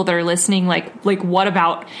the people that are listening. Like what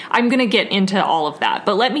about, I'm going to get into all of that.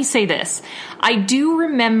 But let me say this. I do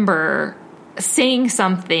remember saying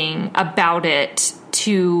something about it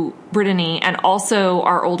to Brittany and also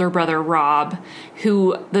our older brother, Rob,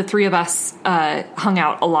 who the three of us hung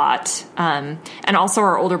out a lot. And also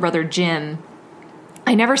our older brother, Jim.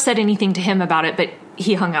 I never said anything to him about it, but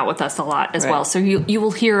he hung out with us a lot as well. So you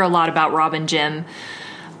will hear a lot about Rob and Jim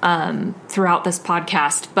throughout this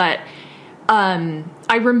podcast. But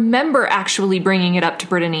I remember actually bringing it up to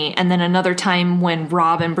Brittany, and then another time when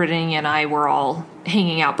Rob and Brittany and I were all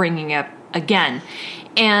hanging out, bringing it up again.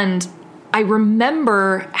 And I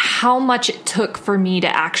remember how much it took for me to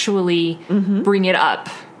actually bring it up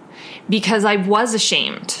because I was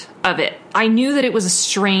ashamed of it. I knew that it was a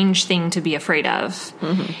strange thing to be afraid of,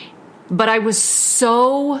 but I was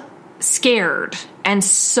so scared and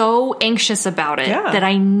so anxious about it that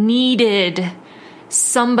I needed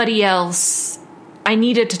somebody else. I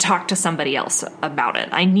needed to talk to somebody else about it.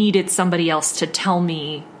 I needed somebody else to tell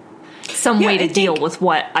me some way to deal with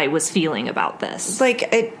what I was feeling about this.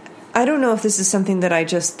 Like, I don't know if this is something that I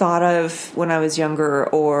just thought of when I was younger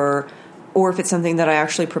or if it's something that I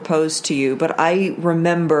actually proposed to you, but I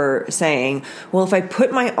remember saying, well, if I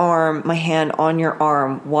put my hand on your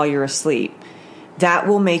arm while you're asleep, that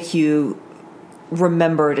will make you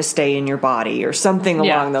remember to stay in your body or something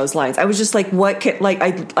along those lines. I was just like,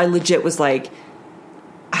 I legit was like,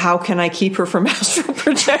 how can I keep her from astral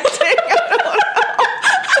projecting?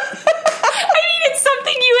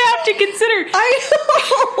 To consider. I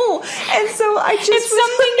know. And so it's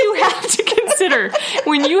something you have to consider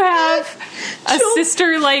when you have a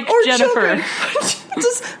sister like Jennifer.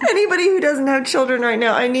 Just anybody who doesn't have children right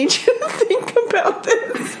now, I need you to think about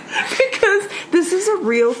this because this is a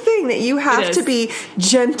real thing that you have to be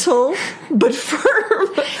gentle but firm.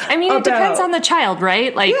 I mean, it depends on the child,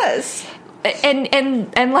 right? Like, yes. And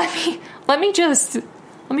let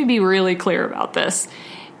me be really clear about this.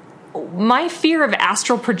 My fear of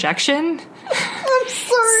astral projection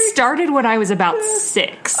started when I was about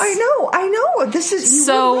 6. I know. This is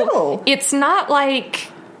so little. It's not like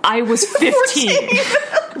I was 15.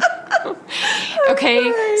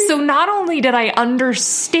 Okay, so not only did I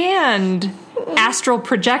understand astral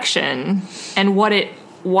projection and what it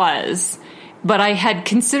was, but I had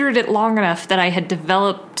considered it long enough that I had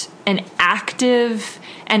developed an active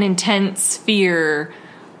and intense fear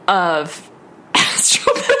of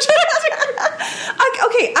astral projection.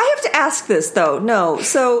 Okay, I have to ask this though. No,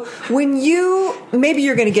 so when maybe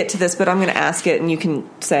you're going to get to this, but I'm going to ask it, and you can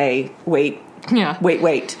say, wait.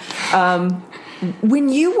 When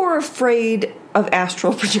you were afraid of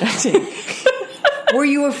astral projecting, were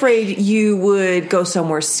you afraid you would go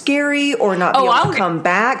somewhere scary or not be able to come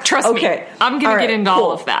back? Trust me, I'm going to get into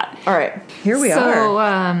all of that. All right, here we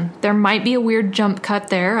are. So there might be a weird jump cut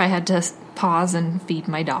there. I had to pause and feed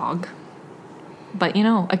my dog. But,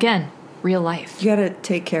 again, real life. You got to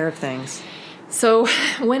take care of things. So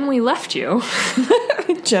when we left you...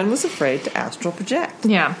 Jen was afraid to astral project.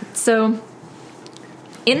 Yeah. So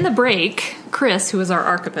in the break, Chris, who is our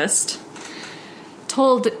archivist,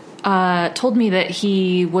 told me that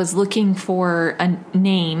he was looking for a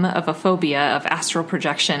name of a phobia of astral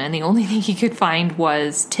projection, and the only thing he could find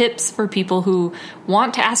was tips for people who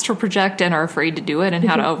want to astral project and are afraid to do it and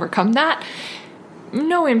how to overcome that.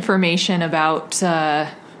 No information about,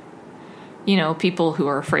 people who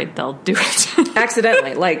are afraid they'll do it.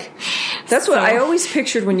 Accidentally. Like, that's what I always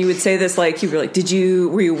pictured when you would say this, like, you were like,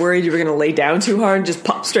 were you worried you were going to lay down too hard and just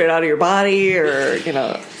pop straight out of your body or,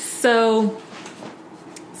 So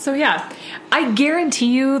yeah, I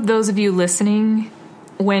guarantee you, those of you listening,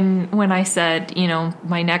 when I said,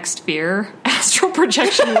 my next fear, astral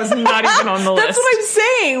projection was not even on the list. That's what I'm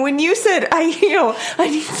saying. When you said, I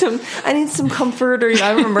need some comfort, or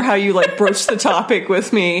I remember how you like broached the topic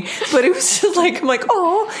with me, but it was just like, I'm like,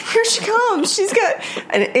 oh, here she comes. She's got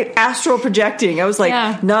astral projecting. I was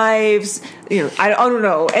like, knives, I don't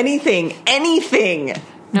know, anything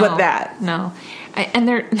but that. No.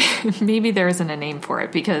 And maybe there isn't a name for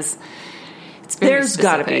it because there's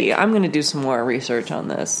got to be. I'm going to do some more research on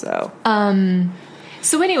this. So,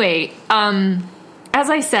 so anyway, as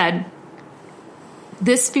I said,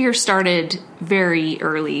 this fear started very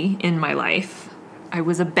early in my life. I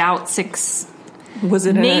was about 6. Was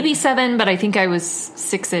it maybe 7? But I think I was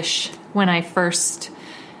 6-ish when I first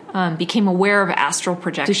became aware of astral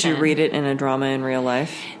projection. Did you read it in a drama in real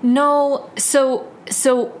life? No. So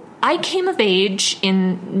I came of age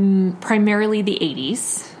in primarily the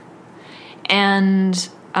 80s. And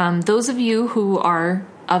those of you who are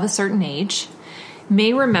of a certain age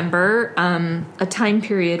may remember a time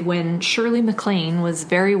period when Shirley MacLaine was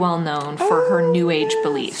very well known for her New Age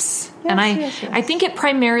beliefs. Yes, and yes. I think it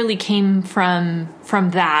primarily came from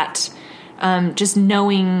that, just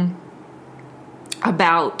knowing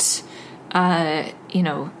about,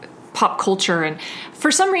 pop culture. And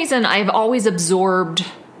for some reason, I've always absorbed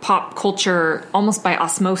pop culture almost by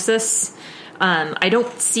osmosis. I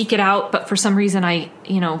don't seek it out, but for some reason I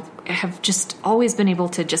have just always been able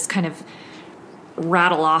to just kind of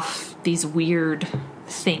rattle off these weird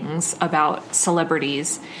things about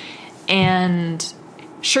celebrities. And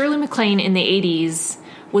Shirley MacLaine in the 80s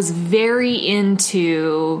was very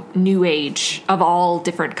into New Age of all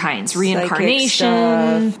different kinds.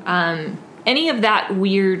 Reincarnation, any of that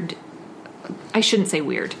weird, I shouldn't say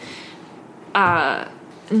weird,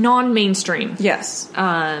 non-mainstream. Yes.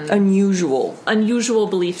 Unusual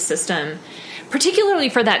belief system, particularly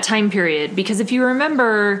for that time period, because if you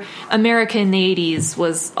remember, America in the 80s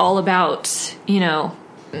was all about,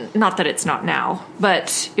 not that it's not now,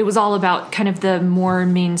 but it was all about kind of the more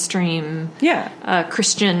mainstream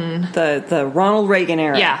Christian. The Ronald Reagan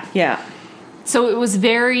era. Yeah. So it was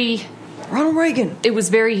very... Ronald Reagan. It was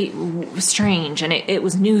very strange, and it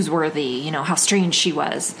was newsworthy, how strange she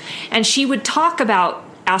was. And she would talk about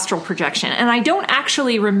astral projection. And I don't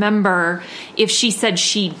actually remember if she said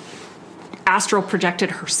she astral projected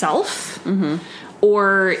herself,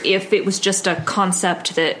 or if it was just a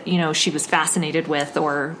concept that, she was fascinated with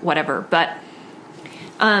or whatever. But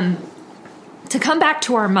to come back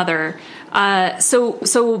to our mother,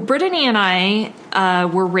 so Brittany and I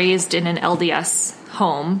were raised in an LDS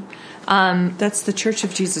home. That's the Church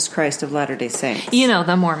of Jesus Christ of Latter-day Saints.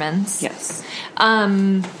 The Mormons. Yes.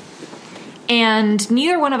 And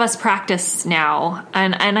neither one of us practice now.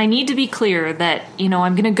 And I need to be clear that,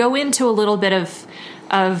 I'm going to go into a little bit of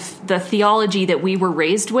the theology that we were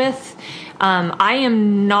raised with. I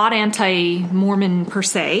am not anti-Mormon per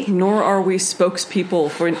se. Nor are we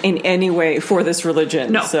spokespeople in any way for this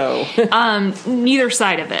religion. No. So. Neither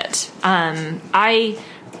side of it.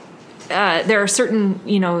 There are certain,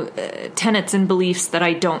 tenets and beliefs that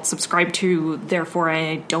I don't subscribe to, therefore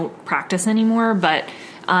I don't practice anymore. But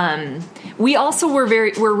we also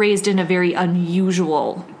were raised in a very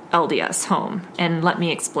unusual LDS home, and let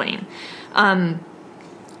me explain.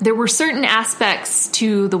 There were certain aspects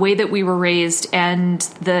to the way that we were raised and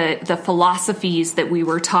the philosophies that we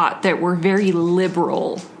were taught that were very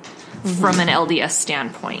liberal from an LDS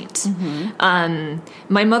standpoint.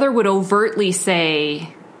 My mother would overtly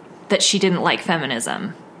say that she didn't like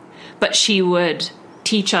feminism, but she would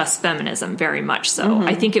teach us feminism very much so.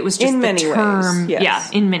 I think it was just the term. Ways, yes. Yeah,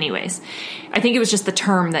 in many ways. I think it was just the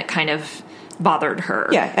term that kind of bothered her.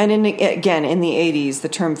 Yeah, and in the 80s, the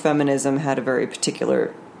term feminism had a very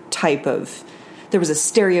particular type of... There was a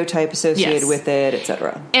stereotype associated with it,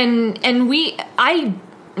 etc. And I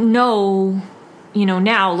know,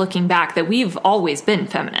 now looking back, that we've always been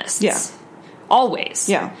feminists. Yeah. Always.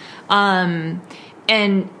 Yeah.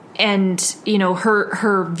 And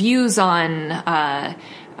her views on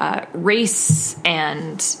race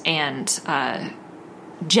and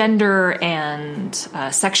gender and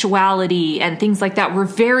sexuality and things like that were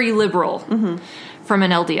very liberal from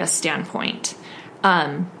an LDS standpoint.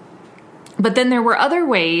 But then there were other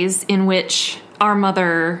ways in which our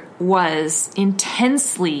mother was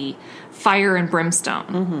intensely fire and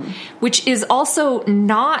brimstone, which is also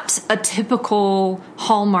not a typical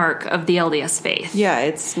hallmark of the LDS faith. Yeah,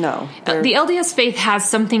 it's no. The LDS faith has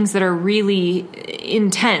some things that are really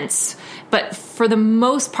intense, but for the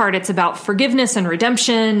most part, it's about forgiveness and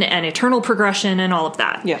redemption and eternal progression and all of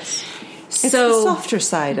that. Yes. It's the softer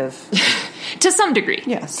side of... to some degree.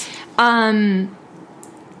 Yes. But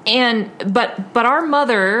our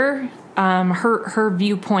mother... her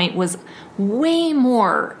viewpoint was way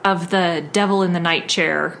more of the devil in the night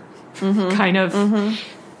chair kind of.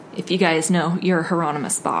 If you guys know, you're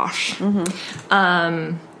Hieronymus Bosch.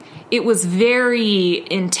 It was very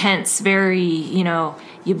intense, very,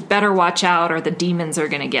 you better watch out or the demons are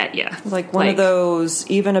going to get you. Like one of those,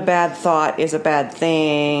 even a bad thought is a bad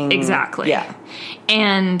thing. Exactly. Yeah.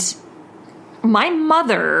 And my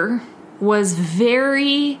mother was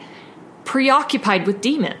very preoccupied with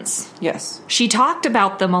demons. Yes. She talked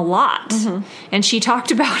about them a lot. And she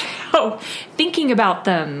talked about how thinking about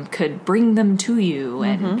them could bring them to you.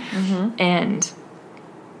 And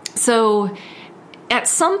so at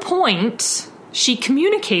some point, she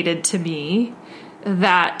communicated to me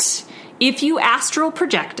that if you astral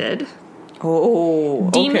projected,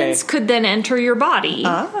 demons okay. could then enter your body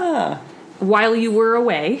while you were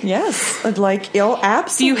away. Yes, like, absolutely.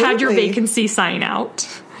 So you had your vacancy sign out.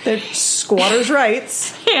 They're squatters'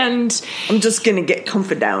 rights. And I'm just going to get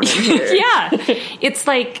comfy down in here. yeah, it's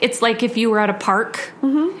like if you were at a park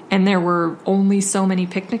and there were only so many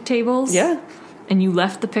picnic tables. Yeah. And you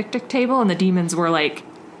left the picnic table and the demons were like,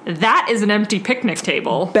 that is an empty picnic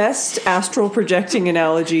table. Best astral projecting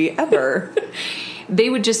analogy ever. They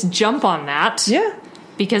would just jump on that. Yeah.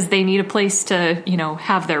 Because they need a place to,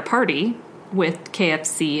 have their party with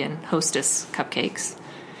KFC and Hostess cupcakes.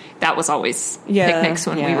 That was always picnics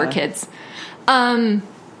when we were kids.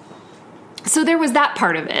 So there was that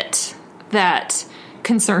part of it that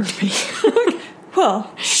concerned me.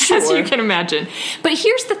 Well, sure. As you can imagine. But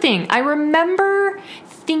here's the thing. I remember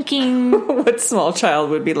thinking... what small child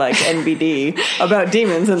would be like NBD about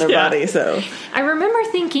demons in their body, so... I remember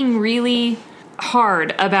thinking really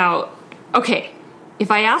hard about, okay,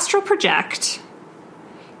 if I astral project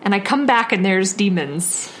and I come back and there's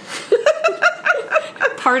demons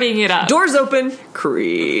partying it up. Doors open.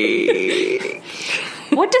 Creak.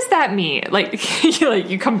 What does that mean? Like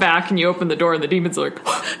you come back and you open the door and the demons are like...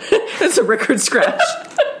 It's a record scratch.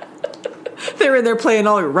 They're in there playing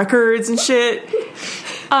all your records and shit.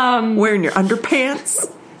 Wearing your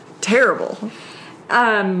underpants. Terrible.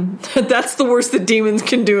 That's the worst that demons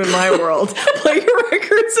can do in my world. Play your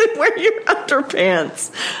records and wear your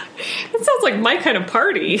underpants. That sounds like my kind of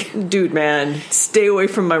party. Dude, man, stay away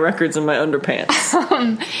from my records and my underpants.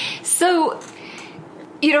 So,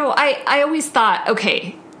 I always thought,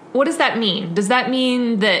 okay, what does that mean? Does that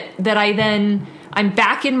mean that I'm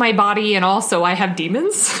back in my body and also I have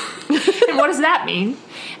demons? And what does that mean?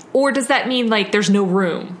 Or does that mean, like, there's no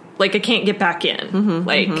room? Like, I can't get back in?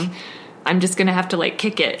 I'm just going to have to, like,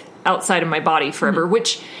 kick it outside of my body forever,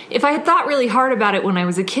 which, if I had thought really hard about it when I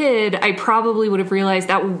was a kid, I probably would have realized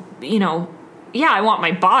that, I want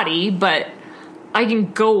my body, but I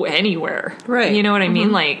can go anywhere. Right. You know what I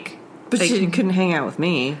mean? Like... But you couldn't hang out with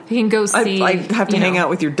me. You can go see... I'd have to hang out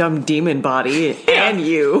with your dumb demon body and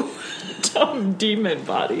you. Dumb demon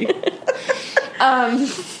body.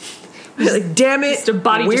 Like, damn it, just a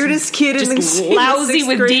body weirdest kid in the lousy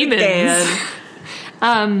with demons.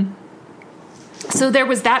 Band. So there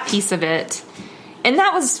was that piece of it, and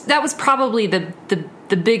that was probably the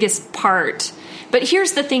biggest part. But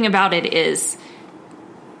here's the thing about it is,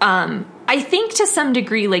 I think to some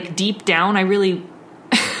degree, like deep down, I really,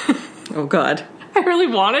 oh God, I really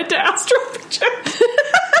wanted to astral project.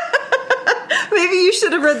 Maybe you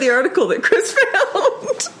should have read the article that Chris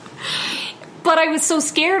found. But I was so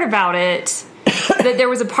scared about it that there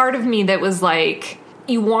was a part of me that was like,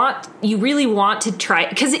 you really want to try,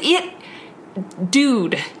 because it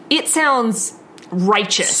sounds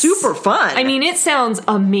righteous. Super fun. I mean, it sounds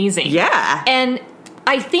amazing. Yeah. And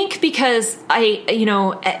I think because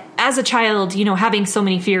as a child, having so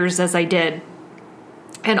many fears as I did,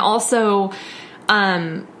 and also,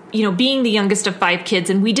 being the youngest of 5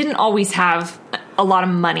 kids, and we didn't always have a lot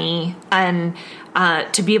of money and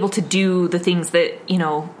to be able to do the things that,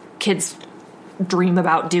 kids dream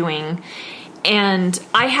about doing. And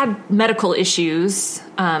I had medical issues.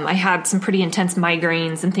 I had some pretty intense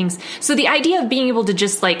migraines and things. So the idea of being able to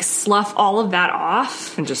just like slough all of that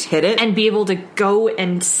off and just hit it and be able to go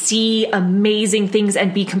and see amazing things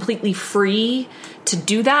and be completely free to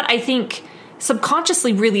do that, I think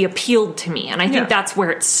subconsciously really appealed to me. And I think that's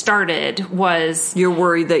where it started. Was you're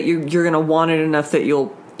worried that you're going to want it enough that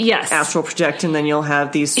you'll astral project, and then you'll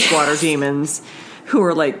have these squatter demons who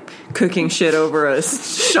are like cooking shit over a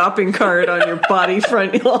shopping cart on your body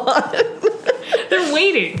front lawn. They're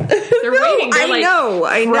waiting. They're waiting. They're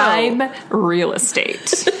I know. Prime real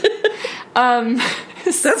estate.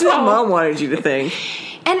 That's what Mom wanted you to think.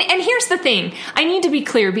 And here's the thing. I need to be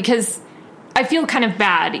clear because I feel kind of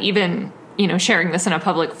bad even, sharing this in a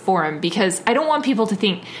public forum, because I don't want people to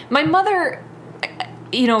think my mother,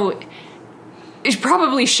 it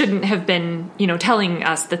probably shouldn't have been, telling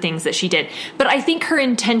us the things that she did. But I think her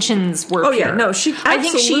intentions were pure. Yeah, no, she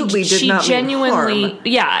absolutely did not genuinely mean harm.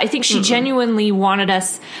 Yeah, I think she genuinely wanted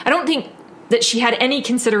us. I don't think that she had any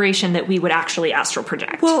consideration that we would actually astral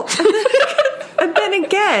project. Well, and then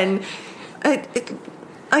again,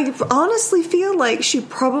 I honestly feel like she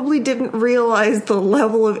probably didn't realize the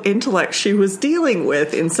level of intellect she was dealing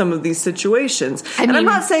with in some of these situations. And I'm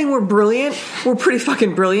not saying we're brilliant. We're pretty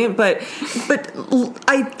fucking brilliant, but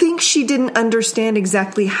I think she didn't understand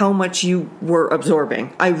exactly how much you were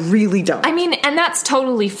absorbing. I really don't. I mean, and that's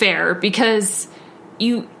totally fair, because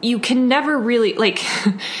you can never really, like...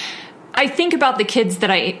 I think about the kids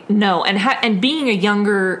that I know, and being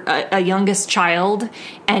a youngest child,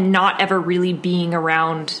 and not ever really being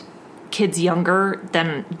around kids younger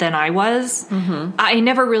than I was. Mm-hmm. I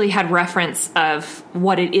never really had reference of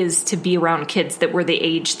what it is to be around kids that were the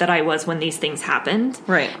age that I was when these things happened.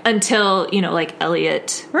 Right. Until, like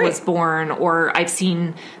Elliot was born, or I've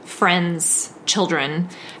seen friends' children.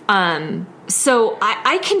 So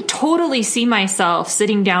I can totally see myself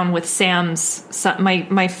sitting down with Sam's son,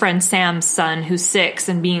 my friend Sam's son, who's 6,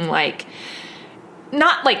 and being like,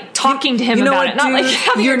 not like talking to him about it. Not like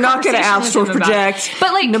having you're not going to astral project,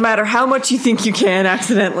 but like, no matter how much you think you can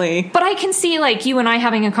accidentally. But I can see like you and I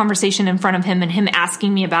having a conversation in front of him, and him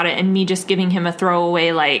asking me about it, and me just giving him a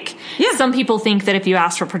throwaway like, some people think that if you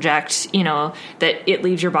astral project, that it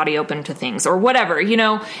leaves your body open to things or whatever,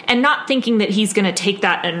 and not thinking that he's going to take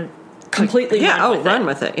that and completely run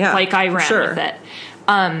with it. Yeah, like I ran with it.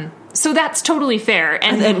 So that's totally fair.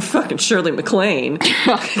 And then fucking Shirley MacLaine.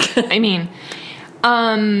 I mean.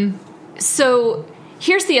 So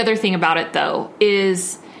here's the other thing about it, though,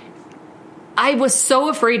 is I was so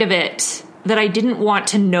afraid of it that I didn't want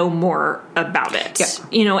to know more about it.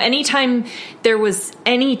 Yeah. Anytime there was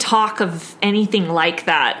any talk of anything like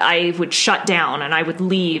that, I would shut down and I would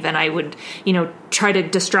leave, and I would, try to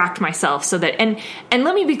distract myself so that, and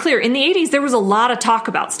let me be clear, in the 80s, there was a lot of talk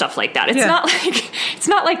about stuff like that. It's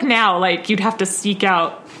not like now, like you'd have to seek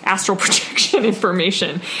out astral projection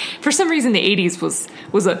information. For some reason, the 80s was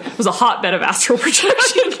a hotbed of astral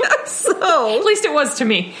projection. So at least it was to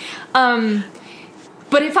me.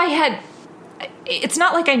 But if I had, it's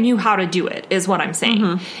not like I knew how to do it, is what I'm saying.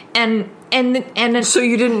 Mm-hmm. And so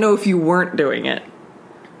you didn't know if you weren't doing it.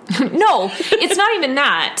 No, it's not even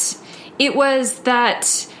that. It was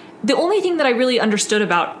that the only thing that I really understood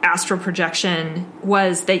about astral projection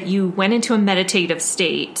was that you went into a meditative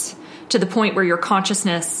state to the point where your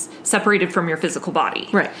consciousness separated from your physical body.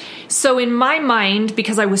 Right. So in my mind,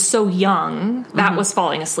 because I was so young, that was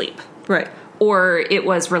falling asleep. Right. Or it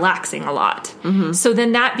was relaxing a lot. Mm-hmm. So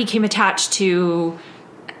then that became attached to,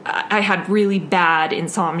 I had really bad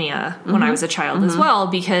insomnia when I was a child as well,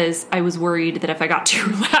 because I was worried that if I got too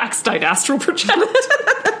relaxed, I'd astral project.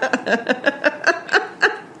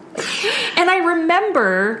 And I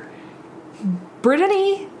remember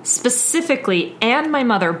Brittany specifically and my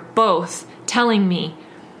mother both telling me,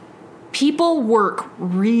 people work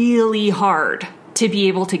really hard to be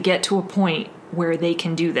able to get to a point where they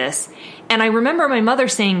can do this. And I remember my mother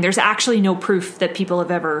saying there's actually no proof that people have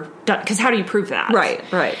ever done, because how do you prove that? Right.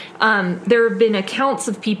 There have been accounts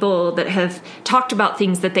of people that have talked about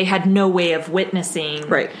things that they had no way of witnessing.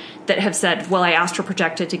 Right. That have said, well, I astral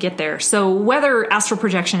projected to get there. So whether astral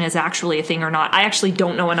projection is actually a thing or not, I actually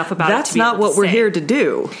don't know enough about it to be able to say. That's not what we're here to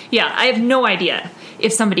do. Yeah, I have no idea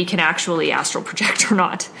if somebody can actually astral project or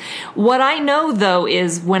not. What I know, though,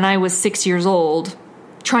 is when I was 6 years old,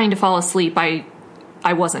 trying to fall asleep, I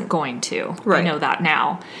wasn't going to. Right. I know that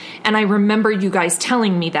now. And I remember you guys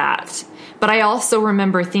telling me that. But I also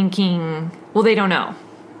remember thinking, well, they don't know.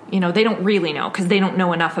 They don't really know because they don't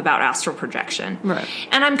know enough about astral projection. Right.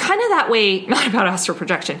 And I'm kind of that way, not about astral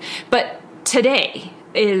projection, but today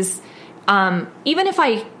is, even if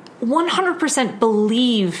I 100%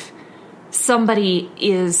 believe somebody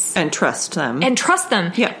is... And trust them.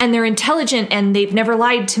 Yeah. And they're intelligent and they've never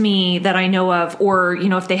lied to me that I know of. Or,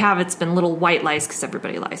 if they have, it's been little white lies because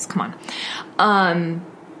everybody lies. Come on.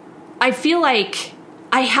 I feel like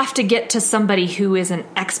I have to get to somebody who is an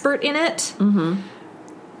expert in it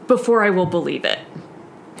before I will believe it.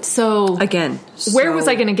 So... Again. Where was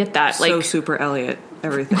I going to get that? So super Elliot.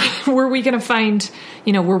 Everything. Were we going to find,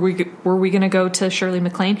 were we going to go to Shirley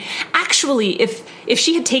MacLaine? Actually, if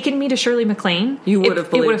she had taken me to Shirley MacLaine, you would have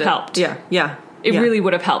believed it. Would have helped. Yeah. It really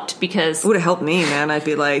would have helped because... It would have helped me, man. I'd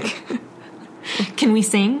be like... Can we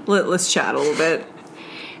sing? Let's chat a little bit.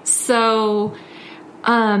 So,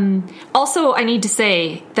 also I need to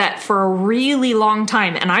say that for a really long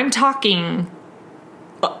time, and I'm talking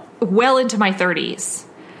well into my 30s,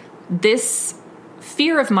 this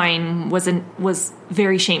fear of mine was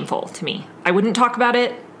very shameful to me. I wouldn't talk about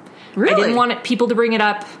it. Really? I didn't want people to bring it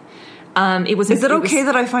up. Is it okay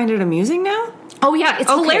that I find it amusing now? Oh yeah, it's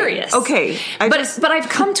hilarious. Okay. But I've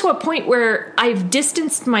come to a point where I've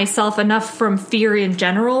distanced myself enough from fear in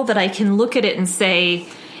general that I can look at it and say,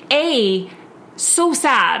 so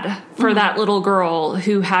sad for that little girl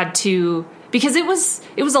who had to, because it was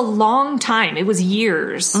a long time. It was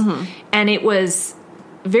years. And it was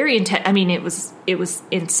very intense. I mean, it was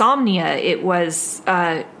insomnia. It was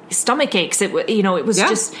stomach aches. It was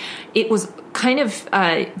just, it was kind of,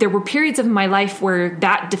 there were periods of my life where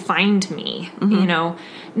that defined me,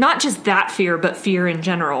 not just that fear, but fear in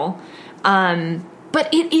general.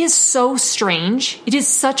 But it is so strange. It is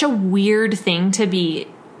such a weird thing to be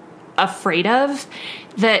afraid of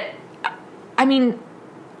that, I mean,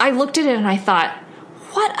 I looked at it and I thought,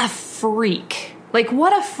 what a freak. Like,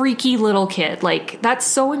 what a freaky little kid. Like, that's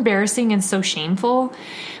so embarrassing and so shameful.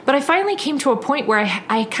 But I finally came to a point where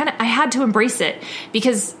I had to embrace it,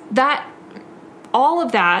 because all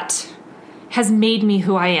of that has made me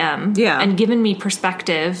who I am, and given me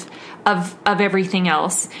perspective of everything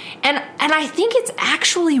else. And I think it's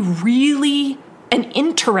actually really an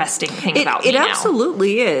interesting thing about me It now.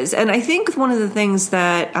 absolutely is. And I think one of the things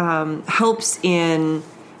that helps in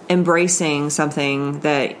embracing something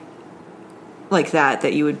that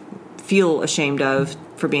you would feel ashamed of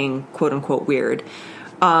for being quote unquote weird,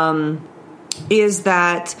 is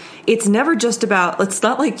that it's never just about, it's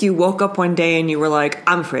not like you woke up one day and you were like,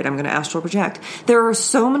 I'm afraid I'm going to astral project. There are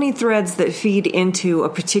so many threads that feed into a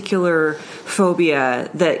particular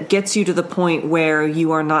phobia that gets you to the point where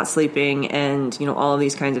you are not sleeping and, all of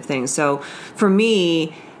these kinds of things. So for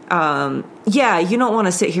me, you don't want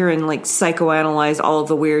to sit here and like psychoanalyze all of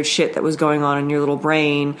the weird shit that was going on in your little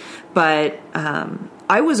brain. But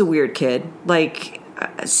I was a weird kid, like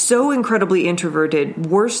so incredibly introverted,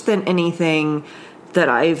 worse than anything that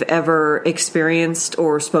I've ever experienced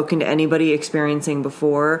or spoken to anybody experiencing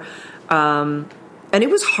before. And it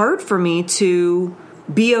was hard for me to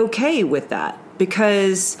be okay with that,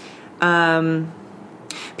 because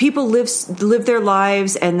people live their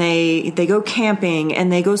lives and they go camping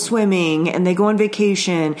and they go swimming and they go on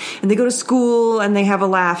vacation and they go to school and they have a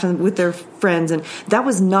laugh with their friends. And that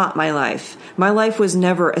was not my life. My life was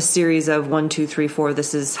never a series of 1, 2, 3, 4.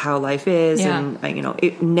 This is how life is. Yeah. And,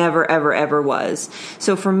 it never, ever, ever was.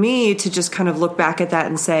 So for me to just kind of look back at that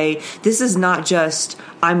and say, this is not just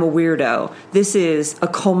I'm a weirdo. This is a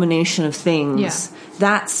culmination of things. Yeah.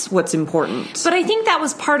 That's what's important. But I think that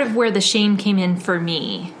was part of where the shame came in for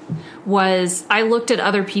me, was I looked at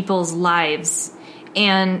other people's lives,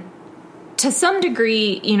 and to some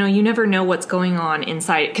degree, you never know what's going on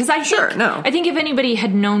inside. Because I think if anybody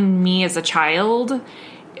had known me as a child,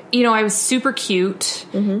 I was super cute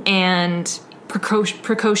and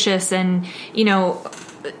precocious and,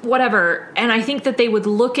 whatever. And I think that they would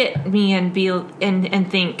look at me and be and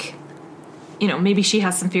think, maybe she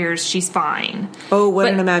has some fears. She's fine. Oh, what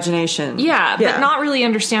an imagination. Yeah, but not really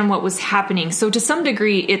understand what was happening. So to some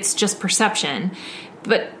degree, it's just perception.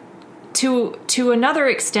 But to another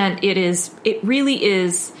extent, it really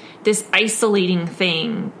is this isolating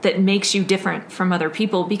thing that makes you different from other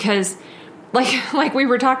people, because like we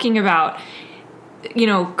were talking about,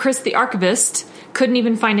 Chris the archivist couldn't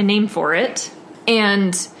even find a name for it.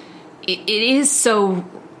 And it is so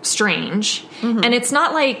strange. Mm-hmm. And it's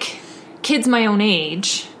not like kids my own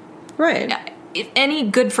age. Right. If any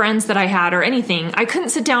good friends that I had or anything, I couldn't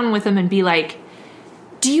sit down with them and be like,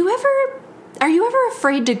 are you ever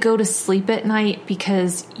afraid to go to sleep at night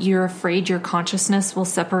because you're afraid your consciousness will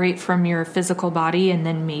separate from your physical body and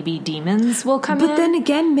then maybe demons will come in? But then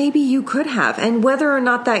again, maybe you could have. And whether or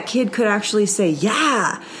not that kid could actually say,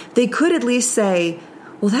 yeah, they could at least say,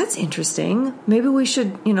 well, that's interesting. Maybe we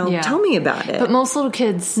should, tell me about it. But most little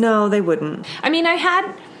kids... No, they wouldn't. I mean,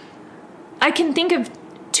 I can think of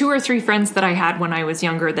 2 or 3 friends that I had when I was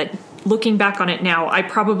younger that, looking back on it now, I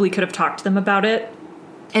probably could have talked to them about it.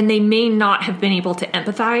 And they may not have been able to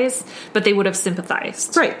empathize, but they would have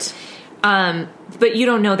sympathized. Right. But you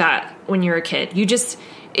don't know that when you're a kid.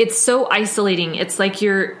 It's so isolating. It's like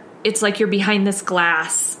you're behind this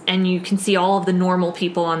glass and you can see all of the normal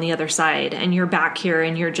people on the other side, and you're back here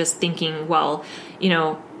and you're just thinking, well,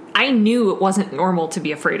 I knew it wasn't normal to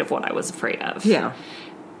be afraid of what I was afraid of. Yeah.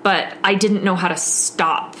 But I didn't know how to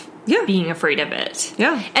stop being afraid of it.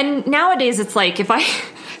 Yeah. And nowadays it's like, if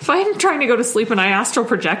I'm trying to go to sleep and I astral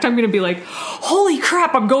project, I'm going to be like, holy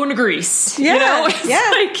crap, I'm going to Greece. Yeah.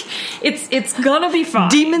 It's going to be fine.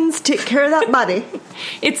 Demons take care of that body.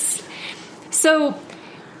 So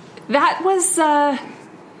that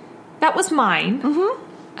was mine.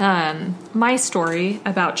 Mm-hmm. My story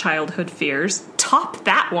about childhood fears. Top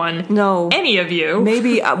that one. No. Any of you.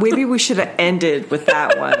 Maybe we should have ended with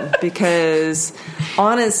that one, because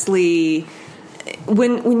honestly,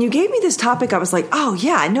 when you gave me this topic, I was like, oh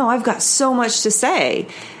yeah, no, I've got so much to say.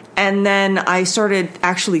 And then I started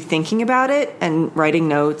actually thinking about it and writing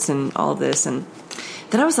notes and all of this, and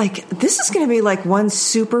then I was like, this is going to be like one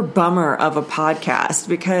super bummer of a podcast,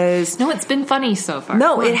 because... No, it's been funny so far.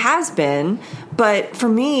 No, it has been, But for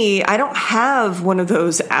me, I don't have one of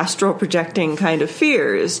those astral projecting kind of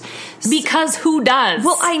fears. Because who does?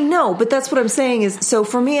 Well, I know, but that's what I'm saying is, so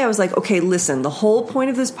for me, I was like, okay, listen, the whole point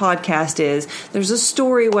of this podcast is there's a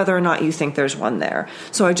story whether or not you think there's one there.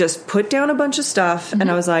 So I just put down a bunch of stuff and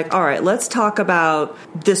I was like, all right, let's talk about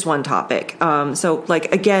this one topic. So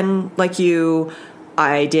like, again, like you,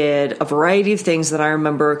 I did a variety of things that I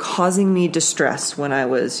remember causing me distress when I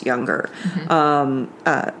was younger.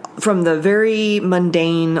 From the very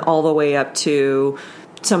mundane all the way up to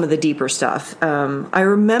some of the deeper stuff. I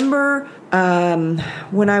remember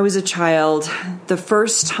when I was a child, the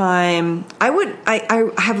first time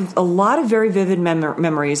I have a lot of very vivid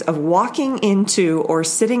memories of walking into or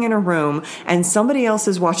sitting in a room and somebody else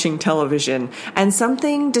is watching television and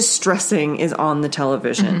something distressing is on the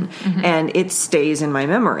television and it stays in my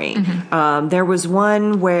memory. There was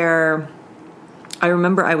one where I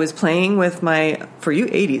remember I was playing with for you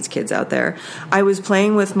 80s kids out there, I was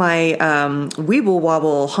playing with my Weeble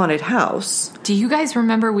Wobble haunted house. Do you guys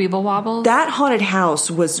remember Weeble Wobble? That haunted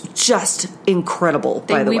house was just incredible,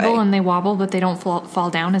 by the way. They weeble and they wobble, but they don't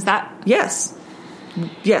fall down. Is that? Yes.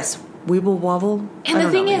 Yes. Weeble Wobble. And the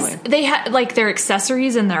thing is, they had, like, their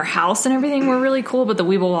accessories in their house and everything were really cool, but the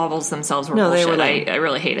Weeble Wobbles themselves were bullshit. They were I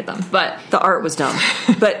really hated them. But the art was dumb.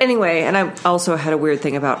 But anyway, and I also had a weird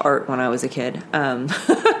thing about art when I was a kid.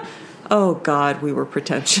 Oh, God, we were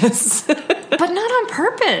pretentious. But not on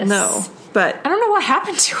purpose. No. But I don't know what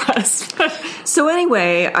happened to us. So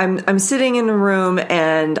anyway, I'm sitting in a room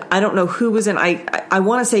and I don't know who was in. I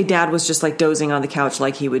want to say Dad was just like dozing on the couch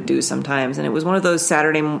like he would do sometimes, and it was one of those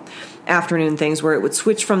Saturday afternoon things where it would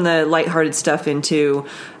switch from the lighthearted stuff into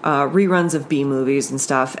reruns of B movies and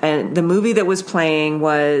stuff. And the movie that was playing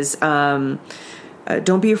was Don't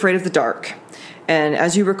Be Afraid of the Dark. And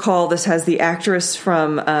as you recall, this has the actress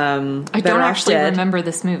from I don't actually remember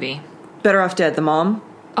this movie. Better Off Dead, the mom.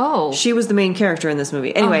 Oh. She was the main character in this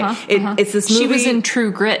movie. Anyway, it's this movie. She was in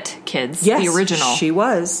True Grit, kids. Yes, the original. She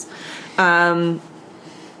was.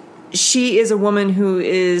 She is a woman who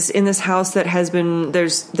is in this house that has been,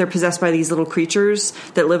 they're possessed by these little creatures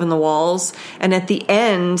that live in the walls. And at the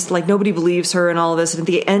end, like, nobody believes her and all of this. And at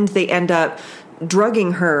the end, they end up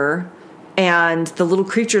drugging her. And the little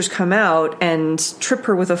creatures come out and trip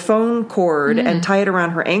her with a phone cord and tie it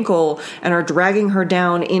around her ankle and are dragging her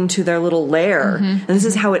down into their little lair. And this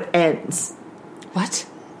is how it ends. What?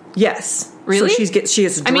 Yes. Really? So she gets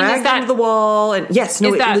dragged into the wall. And yes,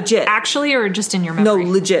 no, is that legit. Actually, or just in your memory? No,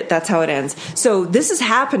 legit. That's how it ends. So this is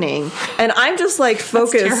happening, and I'm just like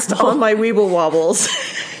focused on my Weeble Wobbles.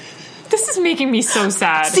 This is making me so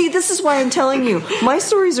sad. See, this is why I'm telling you. My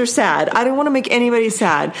stories are sad. I don't want to make anybody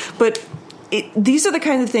sad, but these are the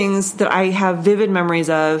kind of things that I have vivid memories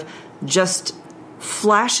of, just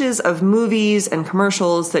flashes of movies and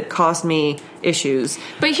commercials that caused me issues.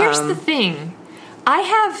 But here's the thing.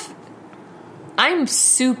 I'm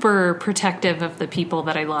super protective of the people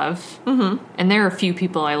that I love. And there are a few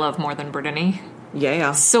people I love more than Brittany.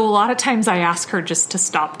 Yeah. So a lot of times I ask her just to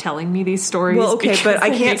stop telling me these stories. Well, okay, but I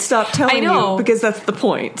can't stop telling you because that's the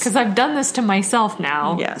point. Because I've done this to myself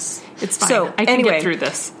now. Yes. It's fine. So, I can get through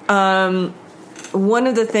this. One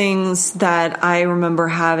of the things that I remember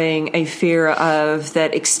having a fear of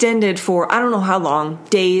that extended for, I don't know how long,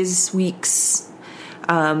 days, weeks,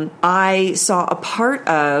 I saw a part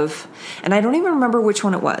of, and I don't even remember which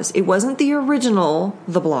one it was. It wasn't the original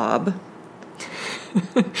The Blob.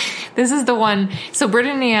 This is the one. So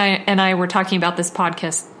Brittany and I were talking about this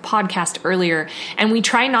podcast earlier, and we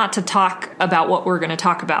try not to talk about what we're going to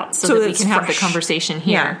talk about so that we can have the conversation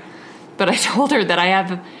here. Yeah. But I told her that I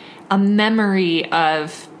have a memory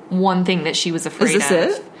of one thing that she was afraid of. Is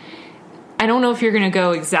this it? I don't know if you're going to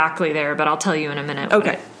go exactly there, but I'll tell you in a minute.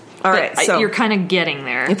 Okay. All right. So you're kind of getting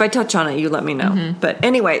there. If I touch on it, you let me know. But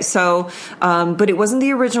anyway, so, but it wasn't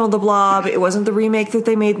the original The Blob. It wasn't the remake that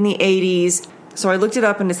they made in the 80s. So I looked it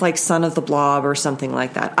up and it's like Son of the Blob or something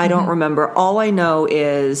like that. I don't remember. All I know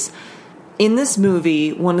is in this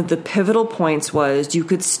movie, one of the pivotal points was you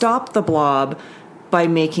could stop the blob by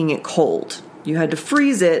making it cold. You had to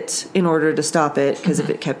freeze it in order to stop it, because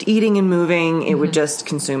if it kept eating and moving, it would just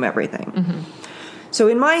consume everything. So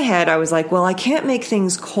in my head, I was like, well, I can't make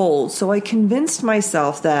things cold. So I convinced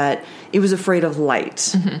myself that it was afraid of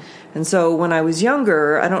light. And so when I was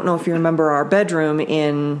younger, I don't know if you remember our bedroom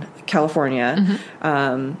in California,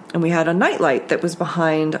 and we had a nightlight that was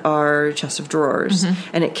behind our chest of drawers,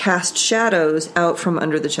 and it cast shadows out from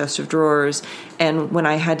under the chest of drawers. And when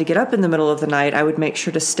I had to get up in the middle of the night, I would make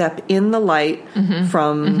sure to step in the light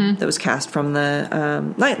from that was cast from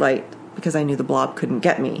the nightlight, because I knew the blob couldn't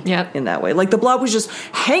get me in that way. Like the blob was just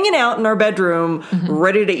hanging out in our bedroom,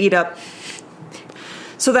 ready to eat up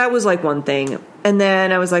So that was like one thing. And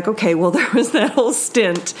then I was like, okay, well, there was that whole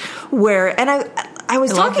stint where, and I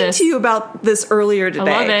was talking to you about this earlier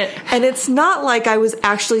today. I love it. And it's not like I was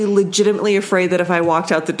actually legitimately afraid that if I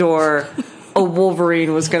walked out the door, a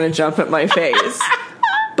Wolverine was going to jump at my face.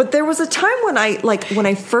 But there was a time when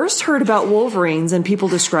I first heard about Wolverines and people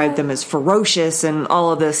described them as ferocious and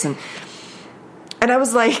all of this, and I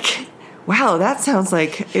was like, wow, that sounds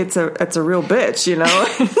like it's a real bitch, you know?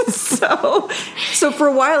 so for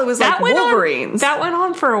a while it was like Wolverines. That went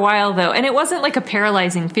on for a while though, and it wasn't like a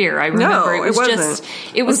paralyzing fear. I remember it wasn't.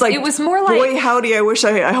 It was more like, boy, howdy,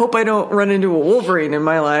 I hope I don't run into a Wolverine in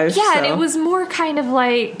my life. Yeah, and it was more kind of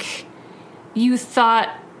like you thought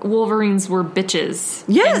Wolverines were bitches.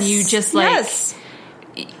 Yes. And you just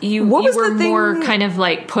you were more kind of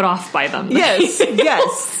like put off by them. Yes,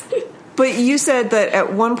 yes. But you said that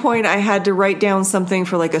at one point I had to write down something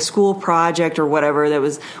for like a school project or whatever that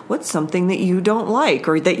was, what's something that you don't like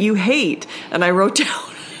or that you hate? And I wrote down...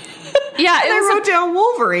 I wrote down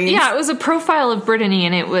Wolverines. Yeah, it was a profile of Brittany,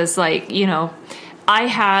 and it was like, I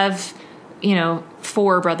have,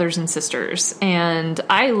 4 brothers and sisters, and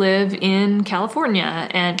I live in California,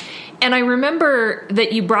 and I remember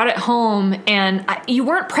that you brought it home, and you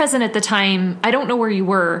weren't present at the time. I don't know where you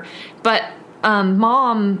were, but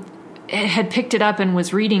Mom had picked it up and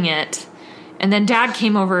was reading it, and then Dad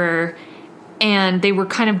came over, and they were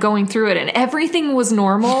kind of going through it, and everything was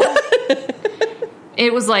normal.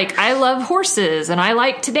 It was like, I love horses and I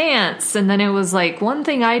like to dance. And then it was like, one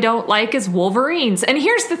thing I don't like is Wolverines. And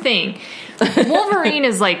here's the thing. Wolverine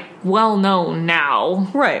is like well known now.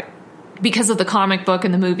 Right. Because of the comic book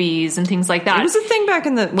and the movies and things like that. It was a thing back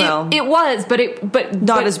in the, it was, but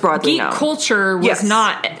not as broadly known. Geek culture was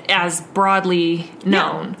not as broadly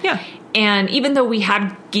known. Yeah. And even though we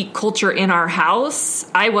had geek culture in our house,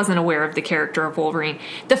 I wasn't aware of the character of Wolverine.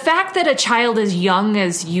 The fact that a child as young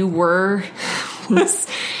as you were was,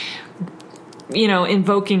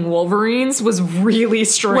 invoking Wolverines was really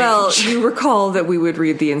strange. Well, you recall that we would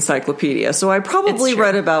read the encyclopedia. So I probably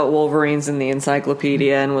read about Wolverines in the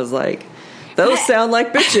encyclopedia and was like, those sound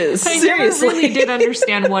like bitches. I Seriously. never really did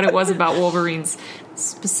understand what it was about Wolverines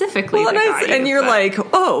specifically. Well, you're like,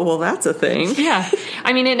 oh, well, that's a thing. Yeah.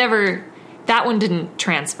 I mean, that one didn't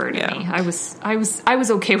transfer to me. I was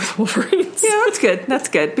okay with Wolverines. Yeah, that's good. That's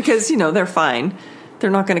good because, they're fine. They're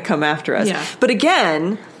not going to come after us. Yeah. But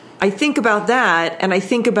again, I think about that and I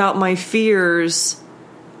think about my fears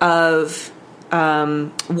of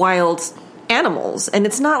wild animals. And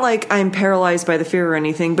it's not like I'm paralyzed by the fear or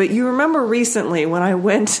anything, but you remember recently when I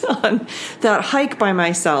went on that hike by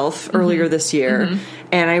myself earlier this year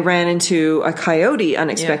and I ran into a coyote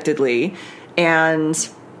unexpectedly and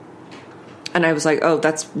I was like,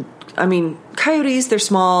 coyotes, they're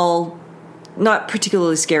small, not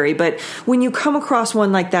particularly scary, but when you come across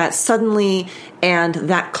one like that suddenly and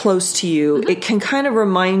that close to you, it can kind of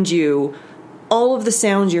remind you all of the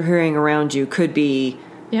sounds you're hearing around you could be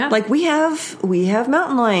like we have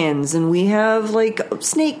mountain lions and we have like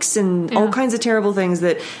snakes and all kinds of terrible things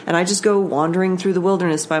and I just go wandering through the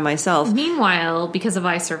wilderness by myself. Meanwhile, because of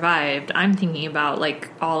I Survived, I'm thinking about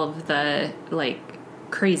like all of the like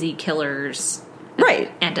crazy killers.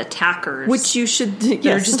 Right. And attackers. Which you should...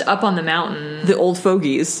 They're just up on the mountain. The old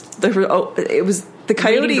fogies. It was... The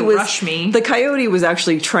coyote was... rush me. The coyote was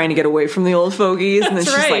actually trying to get away from the old fogies. And then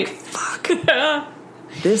she's like, fuck.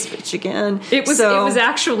 This bitch again. It was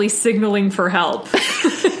actually signaling for help.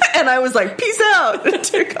 And I was like, peace out. And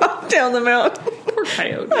took off down the mountain. Poor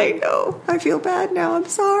coyote. I know. I feel bad now. I'm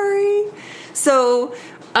sorry. So...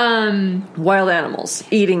 wild animals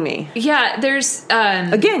eating me. Yeah, there's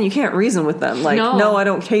again, you can't reason with them. Like, no, I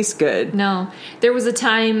don't taste good. No, there was a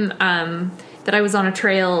time that I was on a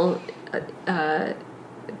trail and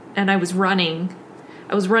I was running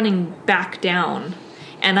back down,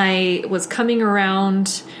 and I was coming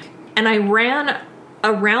around, and I ran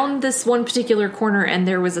around this one particular corner, and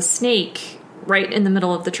there was a snake right in the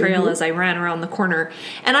middle of the trail as I ran around the corner.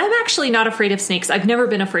 And I'm actually not afraid of snakes. I've never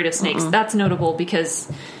been afraid of snakes. That's notable because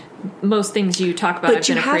most things you talk about I've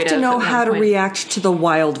been afraid of. But you have to know how to react to the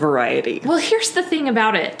wild variety. Well, here's the thing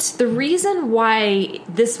about it. The reason why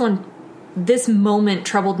this moment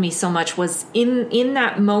troubled me so much was in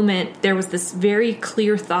that moment there was this very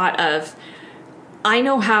clear thought of, I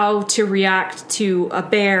know how to react to a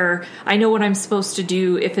bear. I know what I'm supposed to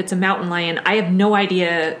do if it's a mountain lion. I have no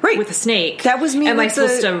idea with a snake. That was me. Am I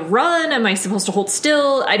supposed to run? Am I supposed to hold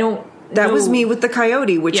still? I don't know. That was me with the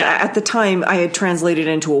coyote, which at the time I had translated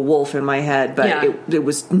into a wolf in my head, but it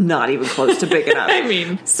was not even close to big enough. I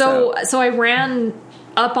mean, so I ran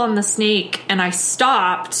up on the snake and I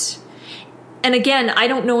stopped. And again, I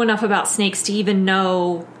don't know enough about snakes to even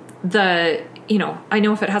know I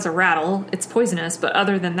know if it has a rattle, it's poisonous, but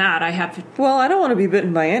other than that, I have... Well, I don't want to be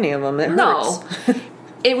bitten by any of them. It hurts. No.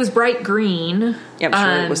 It was bright green. Yeah, I'm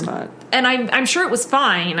sure it was not. And I'm sure it was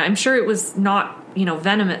fine. I'm sure it was not,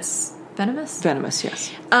 venomous. Venomous? Venomous,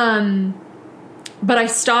 yes. But I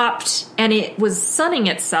stopped, and it was sunning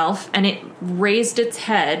itself, and it raised its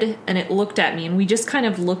head, and it looked at me, and we just kind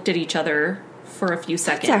of looked at each other for a few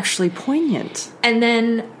seconds. It's actually poignant. And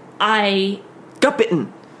then I... got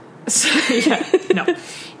bitten. No,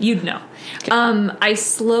 you'd know. Okay. I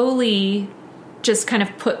slowly just kind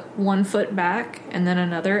of put one foot back and then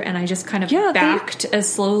another, and I just kind of backed as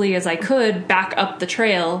slowly as I could back up the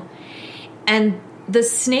trail. And the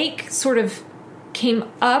snake sort of came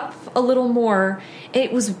up a little more.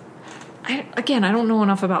 It was... I don't know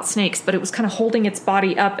enough about snakes, but it was kind of holding its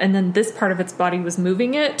body up, and then this part of its body was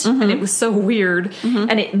moving it, and it was so weird.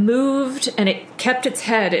 And it moved, and it kept its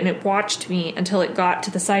head, and it watched me until it got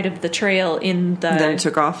to the side of the trail in the... Then it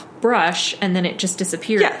took off. ...brush, and then it just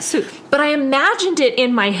disappeared. Yeah, so... But I imagined it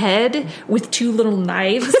in my head with two little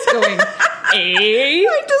knives going, "Hey."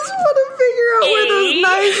 I just want to figure out where those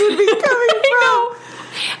knives would be coming from.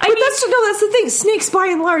 I know. That's the thing. Snakes, by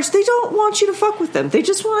and large, they don't want you to fuck with them. They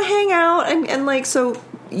just want to hang out, and like, so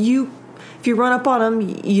if you run up on them,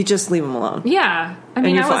 you just leave them alone. Yeah, I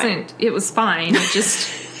mean, it was fine. It just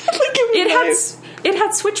it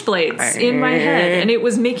had switchblades in my head, and it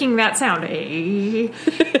was making that sound. I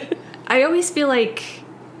always feel like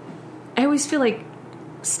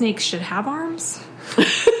snakes should have arms,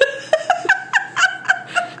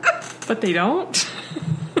 but they don't.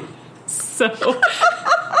 So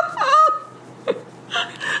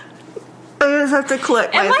I just have to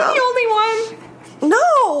collect myself. Am I the only one?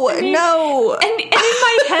 No, no. And in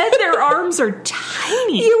my head, their arms are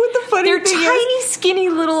tiny. Yeah, what the funny They're thing tiny, is, skinny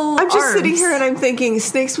little I'm just arms. sitting here and I'm thinking,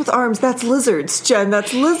 snakes with arms, that's lizards, Jen,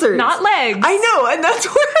 that's lizards. Not legs. I know, and that's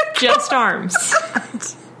where I just arms.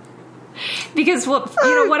 Because,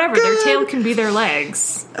 whatever, their tail can be their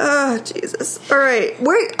legs. Oh, Jesus. All right.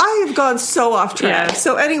 I have gone so off track. Yeah.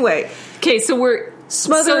 So anyway. Okay, so we're...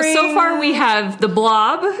 Smothering. So far we have The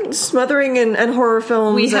Blob. Smothering and horror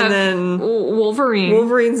films. We have and then Wolverine.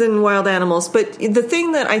 Wolverines and wild animals. But the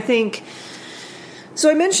thing that I think... So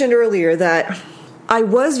I mentioned earlier that I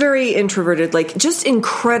was very introverted, like just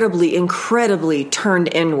incredibly, incredibly turned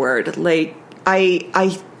inward. Like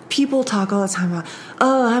people talk all the time about,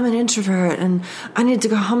 oh, I'm an introvert and I need to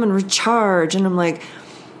go home and recharge. And I'm like,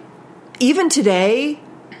 even today...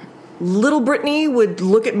 Little Brittany would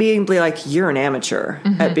look at me and be like, "You're an amateur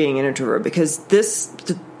at being an introvert," because this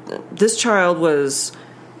child was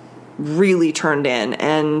really turned in.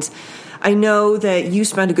 And I know that you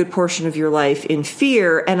spent a good portion of your life in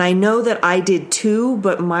fear, and I know that I did too,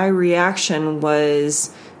 but my reaction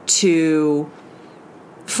was to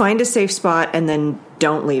find a safe spot and then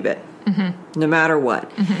don't leave it, no matter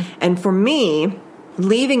what. And for me,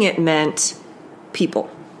 leaving it meant people.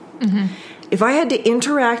 If I had to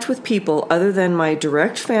interact with people other than my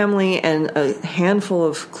direct family and a handful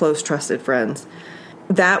of close, trusted friends,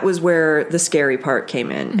 that was where the scary part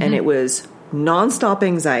came in. And it was nonstop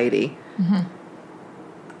anxiety.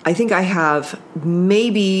 I think I have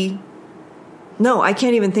I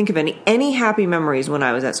can't even think of any happy memories when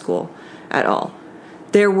I was at school at all.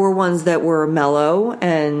 There were ones that were mellow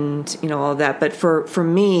and, all that. But for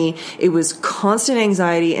me, it was constant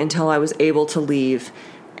anxiety until I was able to leave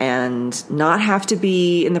and not have to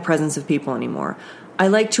be in the presence of people anymore. I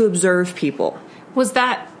like to observe people.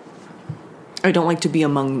 I don't like to be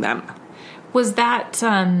among them. Was that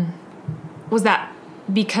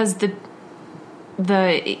because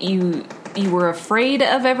you were afraid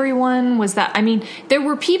of everyone? Was that, there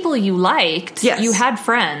were people you liked. Yes. You had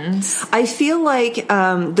friends. I feel like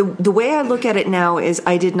the way I look at it now is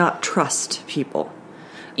I did not trust people.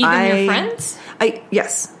 Even your friends?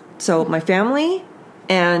 Yes. So my family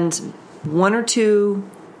and one or two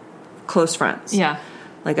close friends. Yeah.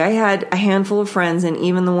 Like I had a handful of friends, and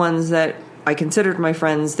even the ones that I considered my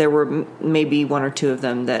friends, there were maybe one or two of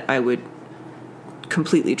them that I would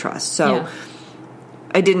completely trust. So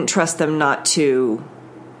I didn't trust them not to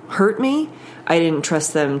hurt me. I didn't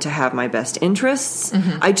trust them to have my best interests.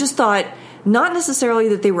 I just thought not necessarily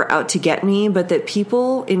that they were out to get me, but that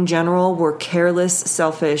people in general were careless,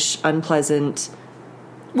 selfish, unpleasant.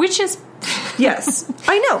 Which is... Yes,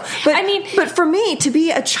 I know. But for me, to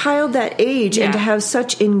be a child that age and to have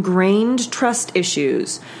such ingrained trust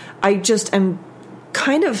issues, I just am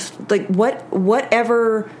kind of like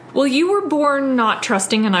whatever Well, you were born not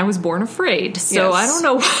trusting, and I was born afraid. So Yes. I don't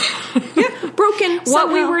know broken what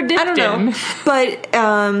somehow. we were dipped I don't know. in.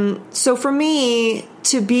 But so for me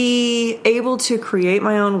to be able to create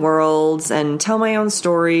my own worlds and tell my own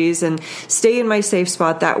stories and stay in my safe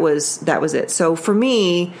spot, that was it. So for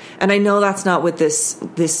me, and I know that's not what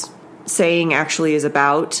this saying actually is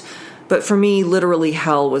about, but for me, literally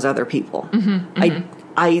hell was other people.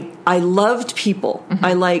 I loved people.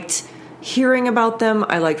 I liked hearing about them.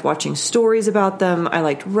 I liked watching stories about them. I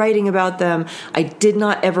liked writing about them. I did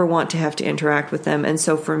not ever want to have to interact with them. And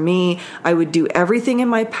so for me, I would do everything in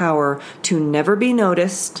my power to never be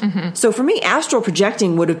noticed. So for me, astral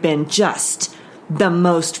projecting would have been just the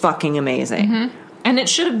most fucking amazing. And it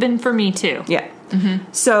should have been for me, too. Yeah.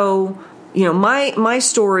 So, you know, my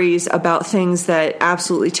stories about things that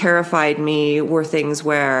absolutely terrified me were things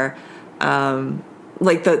where,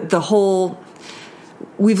 like the whole...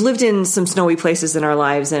 We've lived in some snowy places in our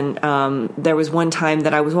lives, and there was one time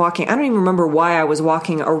that I was walking. I don't even remember why I was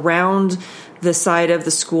walking around the side of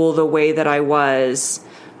the school the way that I was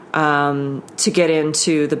to get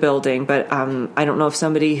into the building. But I don't know if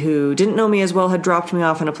somebody who didn't know me as well had dropped me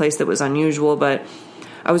off in a place that was unusual. But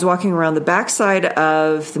I was walking around the backside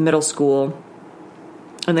of the middle school,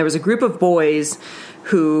 and there was a group of boys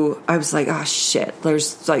who I was like, oh, shit.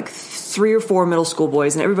 There's like 3 or 4 middle school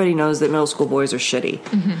boys, and everybody knows that middle school boys are shitty.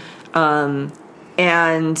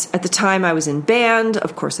 And at the time I was in band.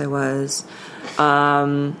 Of course I was.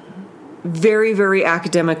 Very, very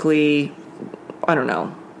academically, I don't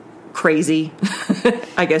know, crazy,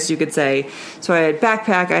 I guess you could say. So I had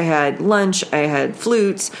backpack, I had lunch, I had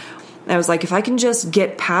flutes. I was like, if I can just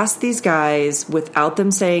get past these guys without them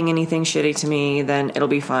saying anything shitty to me, then it'll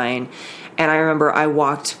be fine. And I remember I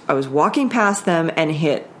was walking past them and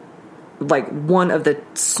hit like one of the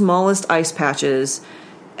smallest ice patches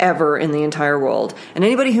ever in the entire world. And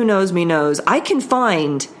anybody who knows me knows I can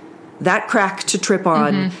find that crack to trip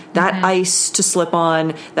on, that ice to slip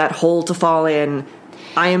on, that hole to fall in.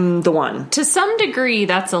 I am the one. To some degree,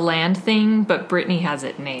 that's a land thing, but Brittany has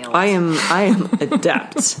it nailed. I am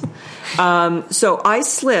adept. So I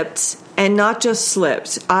slipped, and not just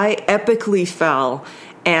slipped. I epically fell,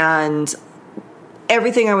 and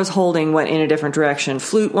everything I was holding went in a different direction.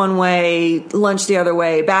 Flute one way, lunch the other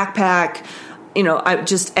way, backpack,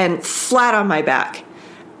 and flat on my back.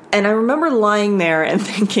 And I remember lying there and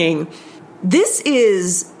thinking, this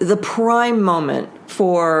is the prime moment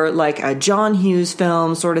for like a John Hughes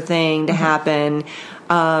film sort of thing to happen.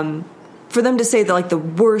 For them to say that like the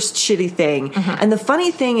worst shitty thing. And the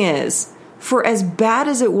funny thing is, for as bad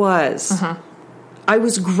as it was, I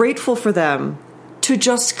was grateful for them to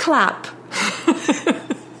just clap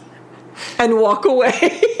and walk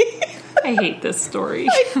away. I hate this story.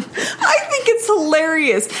 I think it's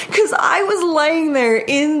hilarious because I was laying there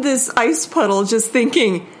in this ice puddle just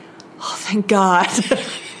thinking, oh, thank God.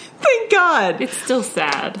 Thank God. It's still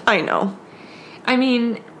sad. I know. I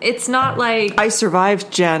mean, it's not like... I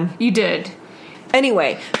survived, Jen. You did.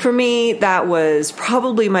 Anyway, for me, that was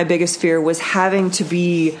probably my biggest fear, was having to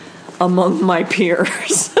be among my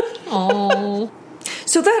peers. Oh.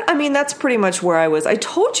 So that's pretty much where I was. I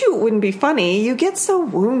told you it wouldn't be funny. You get so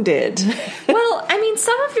wounded. Well, I mean,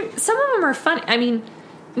 some of them are funny. I mean,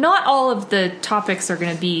 not all of the topics are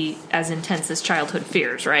going to be as intense as childhood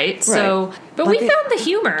fears, right? So, but we found the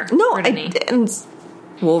humor. No, and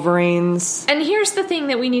Wolverines. And here's the thing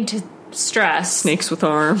that we need to stress. Snakes with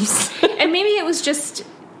arms. And maybe it was just...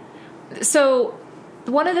 So,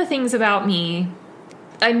 one of the things about me,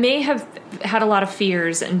 I may have had a lot of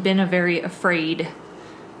fears and been a very afraid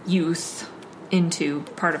youth into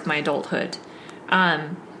part of my adulthood.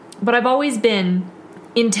 But I've always been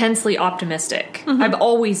intensely optimistic. I've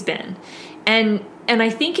always been. And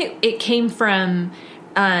I think it came from...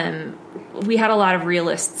 we had a lot of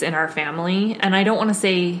realists in our family, and I don't want to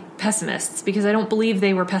say pessimists because I don't believe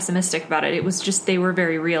they were pessimistic about it. It was just they were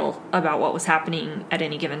very real about what was happening at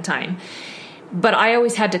any given time. But I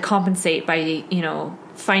always had to compensate by,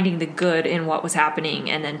 finding the good in what was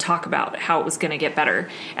happening and then talk about how it was going to get better.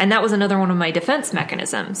 And that was another one of my defense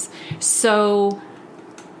mechanisms. So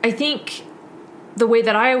I think the way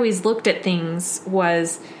that I always looked at things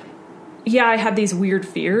was, yeah, I had these weird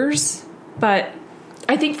fears, but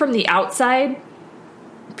I think from the outside,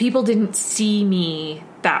 people didn't see me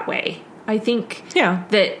that way. I think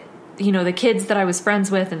that, the kids that I was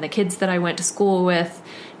friends with and the kids that I went to school with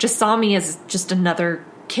just saw me as just another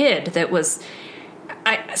kid that was...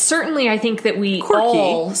 I think that we quirky.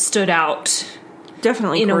 All stood out.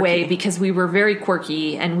 Definitely in quirky. a way, because we were very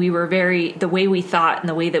quirky and we were the way we thought and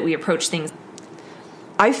the way that we approached things.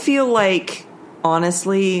 I feel like,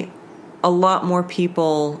 honestly, a lot more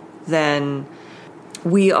people than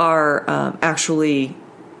we are actually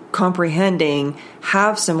comprehending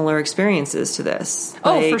have similar experiences to this.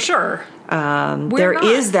 Oh, for sure. There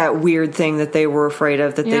is that weird thing that they were afraid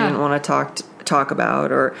of that they didn't want to talk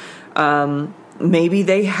about, or maybe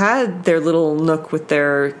they had their little nook with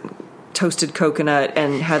their toasted coconut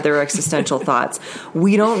and had their existential thoughts.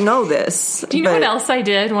 We don't know this. Do you know what else I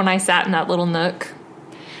did when I sat in that little nook?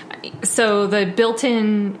 So the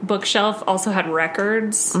built-in bookshelf also had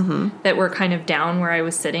records that were kind of down where I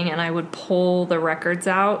was sitting, and I would pull the records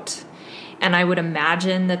out, and I would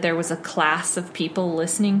imagine that there was a class of people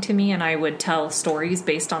listening to me, and I would tell stories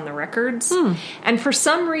based on the records. And for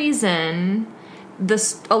some reason,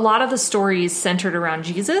 a lot of the stories centered around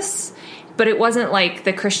Jesus, but it wasn't like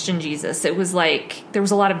the Christian Jesus. It was like there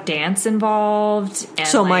was a lot of dance involved. And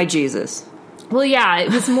so my Jesus. Well, yeah,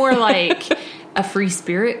 it was more like a free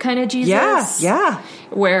spirit kind of Jesus. Yeah.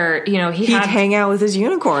 Where, he'd hang out with his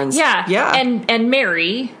unicorns. Yeah. And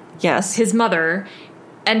Mary, yes, his mother,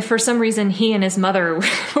 and for some reason he and his mother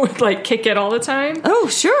would like kick it all the time. Oh,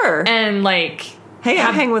 sure. And like, hey,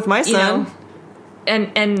 I hang with my son.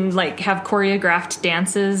 And like have choreographed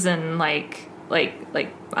dances and like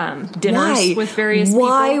dinners with various people.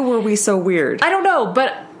 Why were we so weird? I don't know,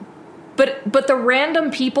 but the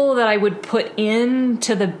random people that I would put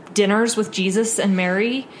into the dinners with Jesus and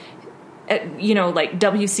Mary, like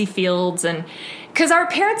W.C. Fields, and because our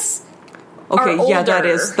parents are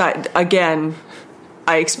older. that again.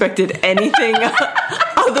 I expected anything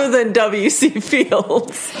other than W.C.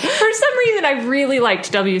 Fields. For some reason, I really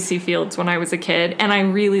liked W.C. Fields when I was a kid, and I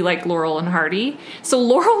really liked Laurel and Hardy. So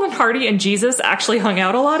Laurel and Hardy and Jesus actually hung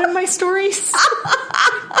out a lot in my stories.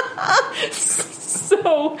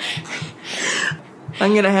 So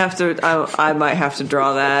I'm gonna have to. I might have to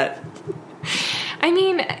draw that. I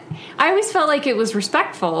mean, I always felt like it was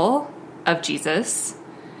respectful of Jesus.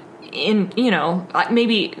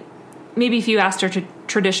 Maybe if you asked a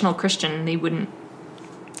traditional Christian, they wouldn't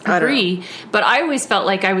agree. But I always felt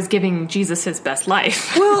like I was giving Jesus his best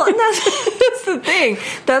life. Well, and that's the thing.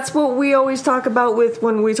 That's what we always talk about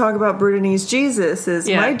when we talk about Brittany's Jesus.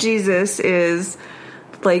 My Jesus is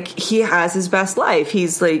like, he has his best life.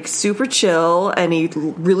 He's like super chill, and he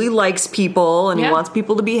really likes people, and he wants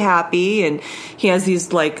people to be happy, and he has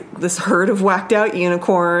this herd of whacked out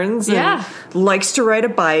unicorns, and likes to ride a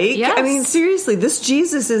bike. Yes. I mean, seriously, this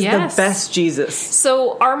Jesus is the best Jesus.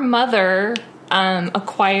 So our mother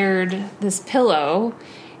acquired this pillow.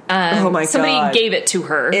 Oh my God. Somebody gave it to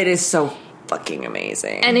her. It is so fucking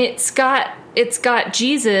amazing. And it's got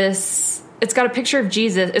Jesus. It's got a picture of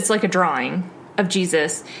Jesus. It's like a drawing of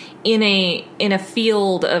Jesus in a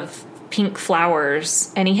field of pink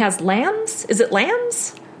flowers, and he has lambs. Is it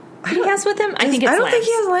lambs that he has with him? I think it's lambs. I don't think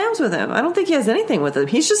he has lambs with him. I don't think he has anything with him.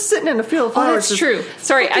 He's just sitting in a field of flowers. Oh, that's true.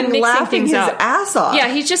 Sorry, I'm mixing things up. Laughing his ass off. Yeah,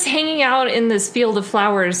 he's just hanging out in this field of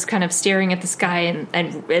flowers, kind of staring at the sky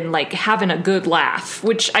and like having a good laugh,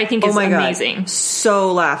 which I think is amazing. God.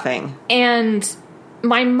 So laughing. And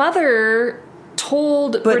my mother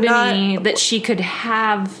told Brittany that she could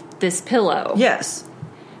have this pillow. Yes.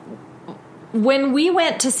 When we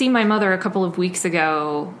went to see my mother a couple of weeks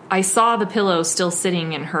ago, I saw the pillow still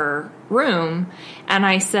sitting in her room, and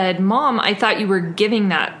I said, Mom, I thought you were giving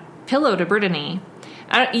that pillow to Brittany.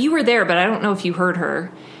 You were there, but I don't know if you heard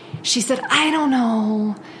her. She said, I don't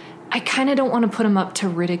know. I kind of don't want to put him up to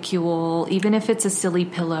ridicule, even if it's a silly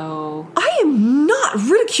pillow. I am not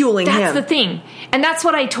ridiculing him. That's the thing. And that's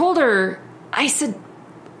what I told her. I said,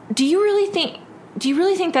 do you really think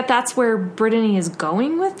that that's where Brittany is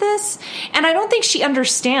going with this? And I don't think she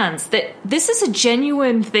understands that this is a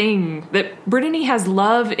genuine thing, that Brittany has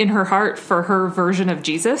love in her heart for her version of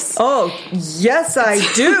Jesus. Oh, yes, I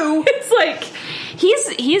do. It's like,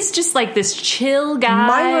 he's just like this chill guy.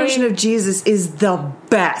 My version of Jesus is the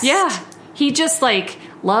best. Yeah. He just like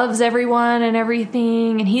loves everyone and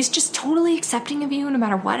everything, and he's just totally accepting of you no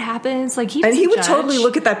matter what happens. Like he would totally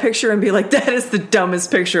look at that picture and be like, that is the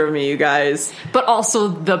dumbest picture of me, you guys. But also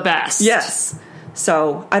the best. Yes.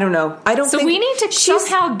 So, I don't know. So we need to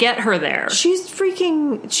somehow get her there.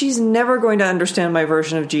 She's never going to understand my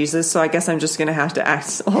version of Jesus, so I guess I'm just going to have to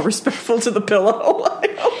act all respectful to the pillow. I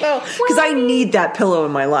don't know. Because I need that pillow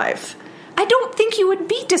in my life. I don't think you would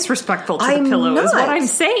be disrespectful to the pillow, is what I'm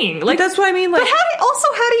saying. Like, that's what I mean. Like, but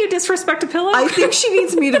how do you disrespect a pillow? I think she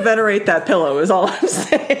needs me to venerate that pillow, is all I'm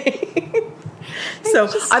saying. So,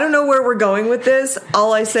 I don't know where we're going with this.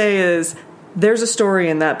 All I say is, there's a story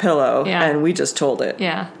in that pillow, and we just told it.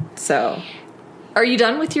 Yeah. So, are you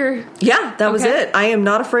done with your... Yeah, that was it. I am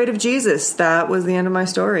not afraid of Jesus. That was the end of my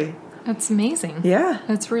story. That's amazing. Yeah.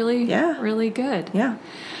 That's really, really good. Yeah.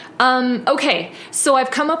 Okay, so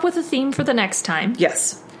I've come up with a theme for the next time.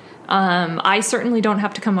 Yes. I certainly don't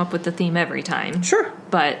have to come up with the theme every time. Sure.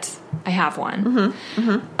 But I have one.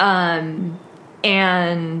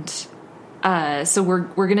 So we're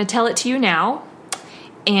going to tell it to you now.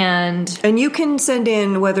 And you can send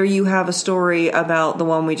in whether you have a story about the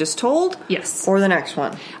one we just told. Yes. Or the next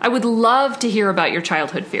one. I would love to hear about your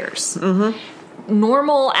childhood fears.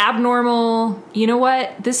 Normal, abnormal. You know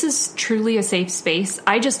what? This is truly a safe space.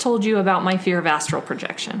 I just told you about my fear of astral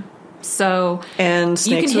projection. So and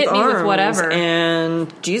snakes you can hit with me arms with whatever.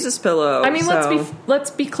 And Jesus pillow. I mean, let's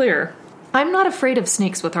be clear. I'm not afraid of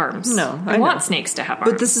snakes with arms. No, I want snakes to have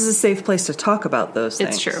arms. But this is a safe place to talk about those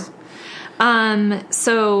things. It's true.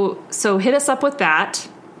 So hit us up with that.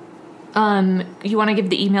 You want to give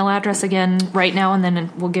the email address again right now, and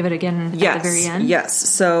then we'll give it again at the very end? Yes.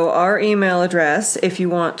 So our email address, if you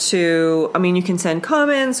want to, you can send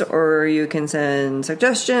comments or you can send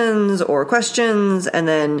suggestions or questions, and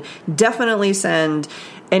then definitely send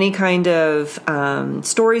any kind of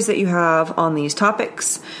stories that you have on these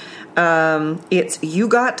topics. It's You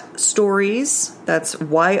Got Stories. That's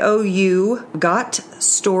YOU Got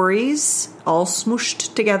Stories, all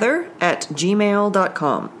smooshed together, at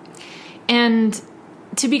gmail.com. And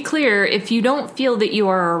to be clear, if you don't feel that you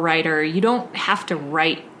are a writer, you don't have to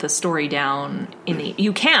write the story down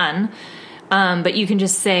you can, but you can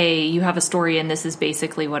just say you have a story and this is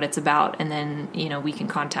basically what it's about, and then, we can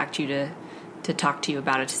contact you to talk to you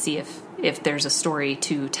about it to see if there's a story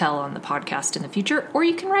to tell on the podcast in the future, or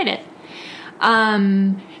you can write it.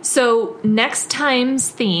 So next time's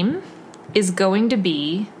theme is going to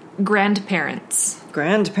be grandparents.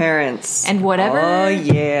 And whatever. Oh,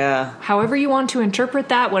 yeah. However you want to interpret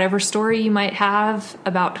that, whatever story you might have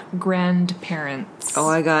about grandparents. Oh,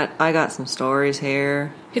 I got some stories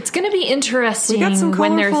here. It's going to be interesting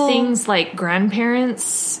when there are things like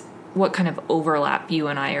grandparents, what kind of overlap you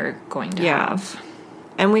and I are going to have.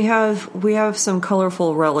 And we have some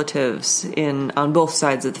colorful relatives on both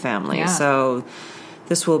sides of the family. Yeah. So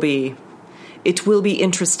it will be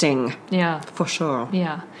interesting. Yeah. For sure.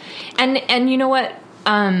 Yeah. And you know what?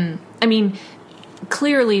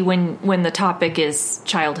 Clearly when the topic is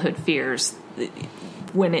childhood fears,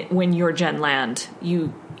 when you're Jen Land,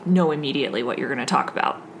 you know immediately what you're going to talk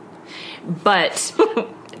about. But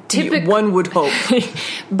typically, one would hope.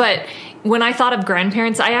 But when I thought of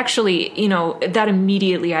grandparents, I actually, that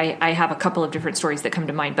immediately I have a couple of different stories that come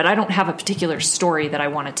to mind, but I don't have a particular story that I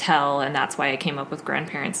want to tell, and that's why I came up with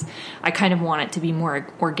grandparents. I kind of want it to be more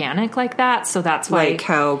organic like that, so that's why... Like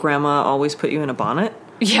how grandma always put you in a bonnet?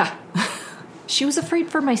 Yeah. She was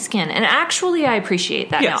afraid for my skin, and actually I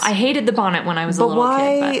appreciate that now. I hated the bonnet when I was a little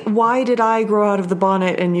kid. But why did I grow out of the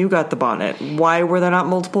bonnet and you got the bonnet? Why were there not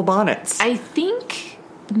multiple bonnets? I think...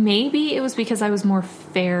 maybe it was because I was more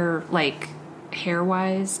fair, like,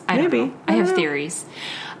 hair-wise. I don't know. I have theories.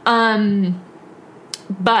 But,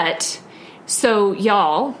 so,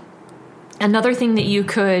 y'all, another thing that you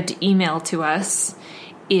could email to us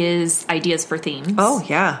is ideas for themes. Oh,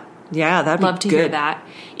 yeah. Yeah, that'd be good. Love to hear that.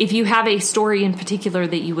 If you have a story in particular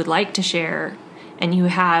that you would like to share, and you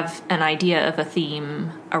have an idea of a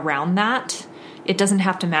theme around that, it doesn't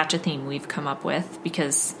have to match a theme we've come up with,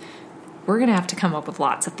 because... we're going to have to come up with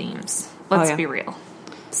lots of themes. Let's be real.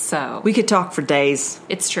 So we could talk for days.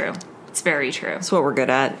 It's true. It's very true. That's what we're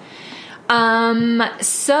good at.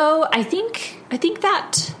 So I think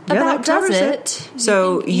that about does it.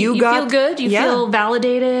 So you feel good? You feel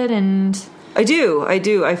validated? And I do.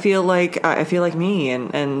 I feel like me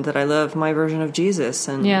and that I love my version of Jesus,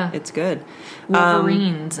 and it's good.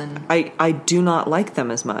 Wolverines and I do not like them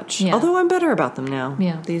as much. Yeah. Although I'm better about them now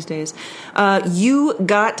these days. You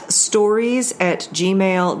got stories at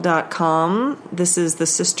gmail.com. This is the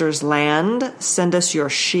Sisters Land. Send us your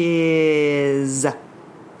shiz.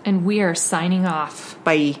 And we are signing off.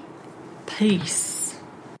 Bye. Peace.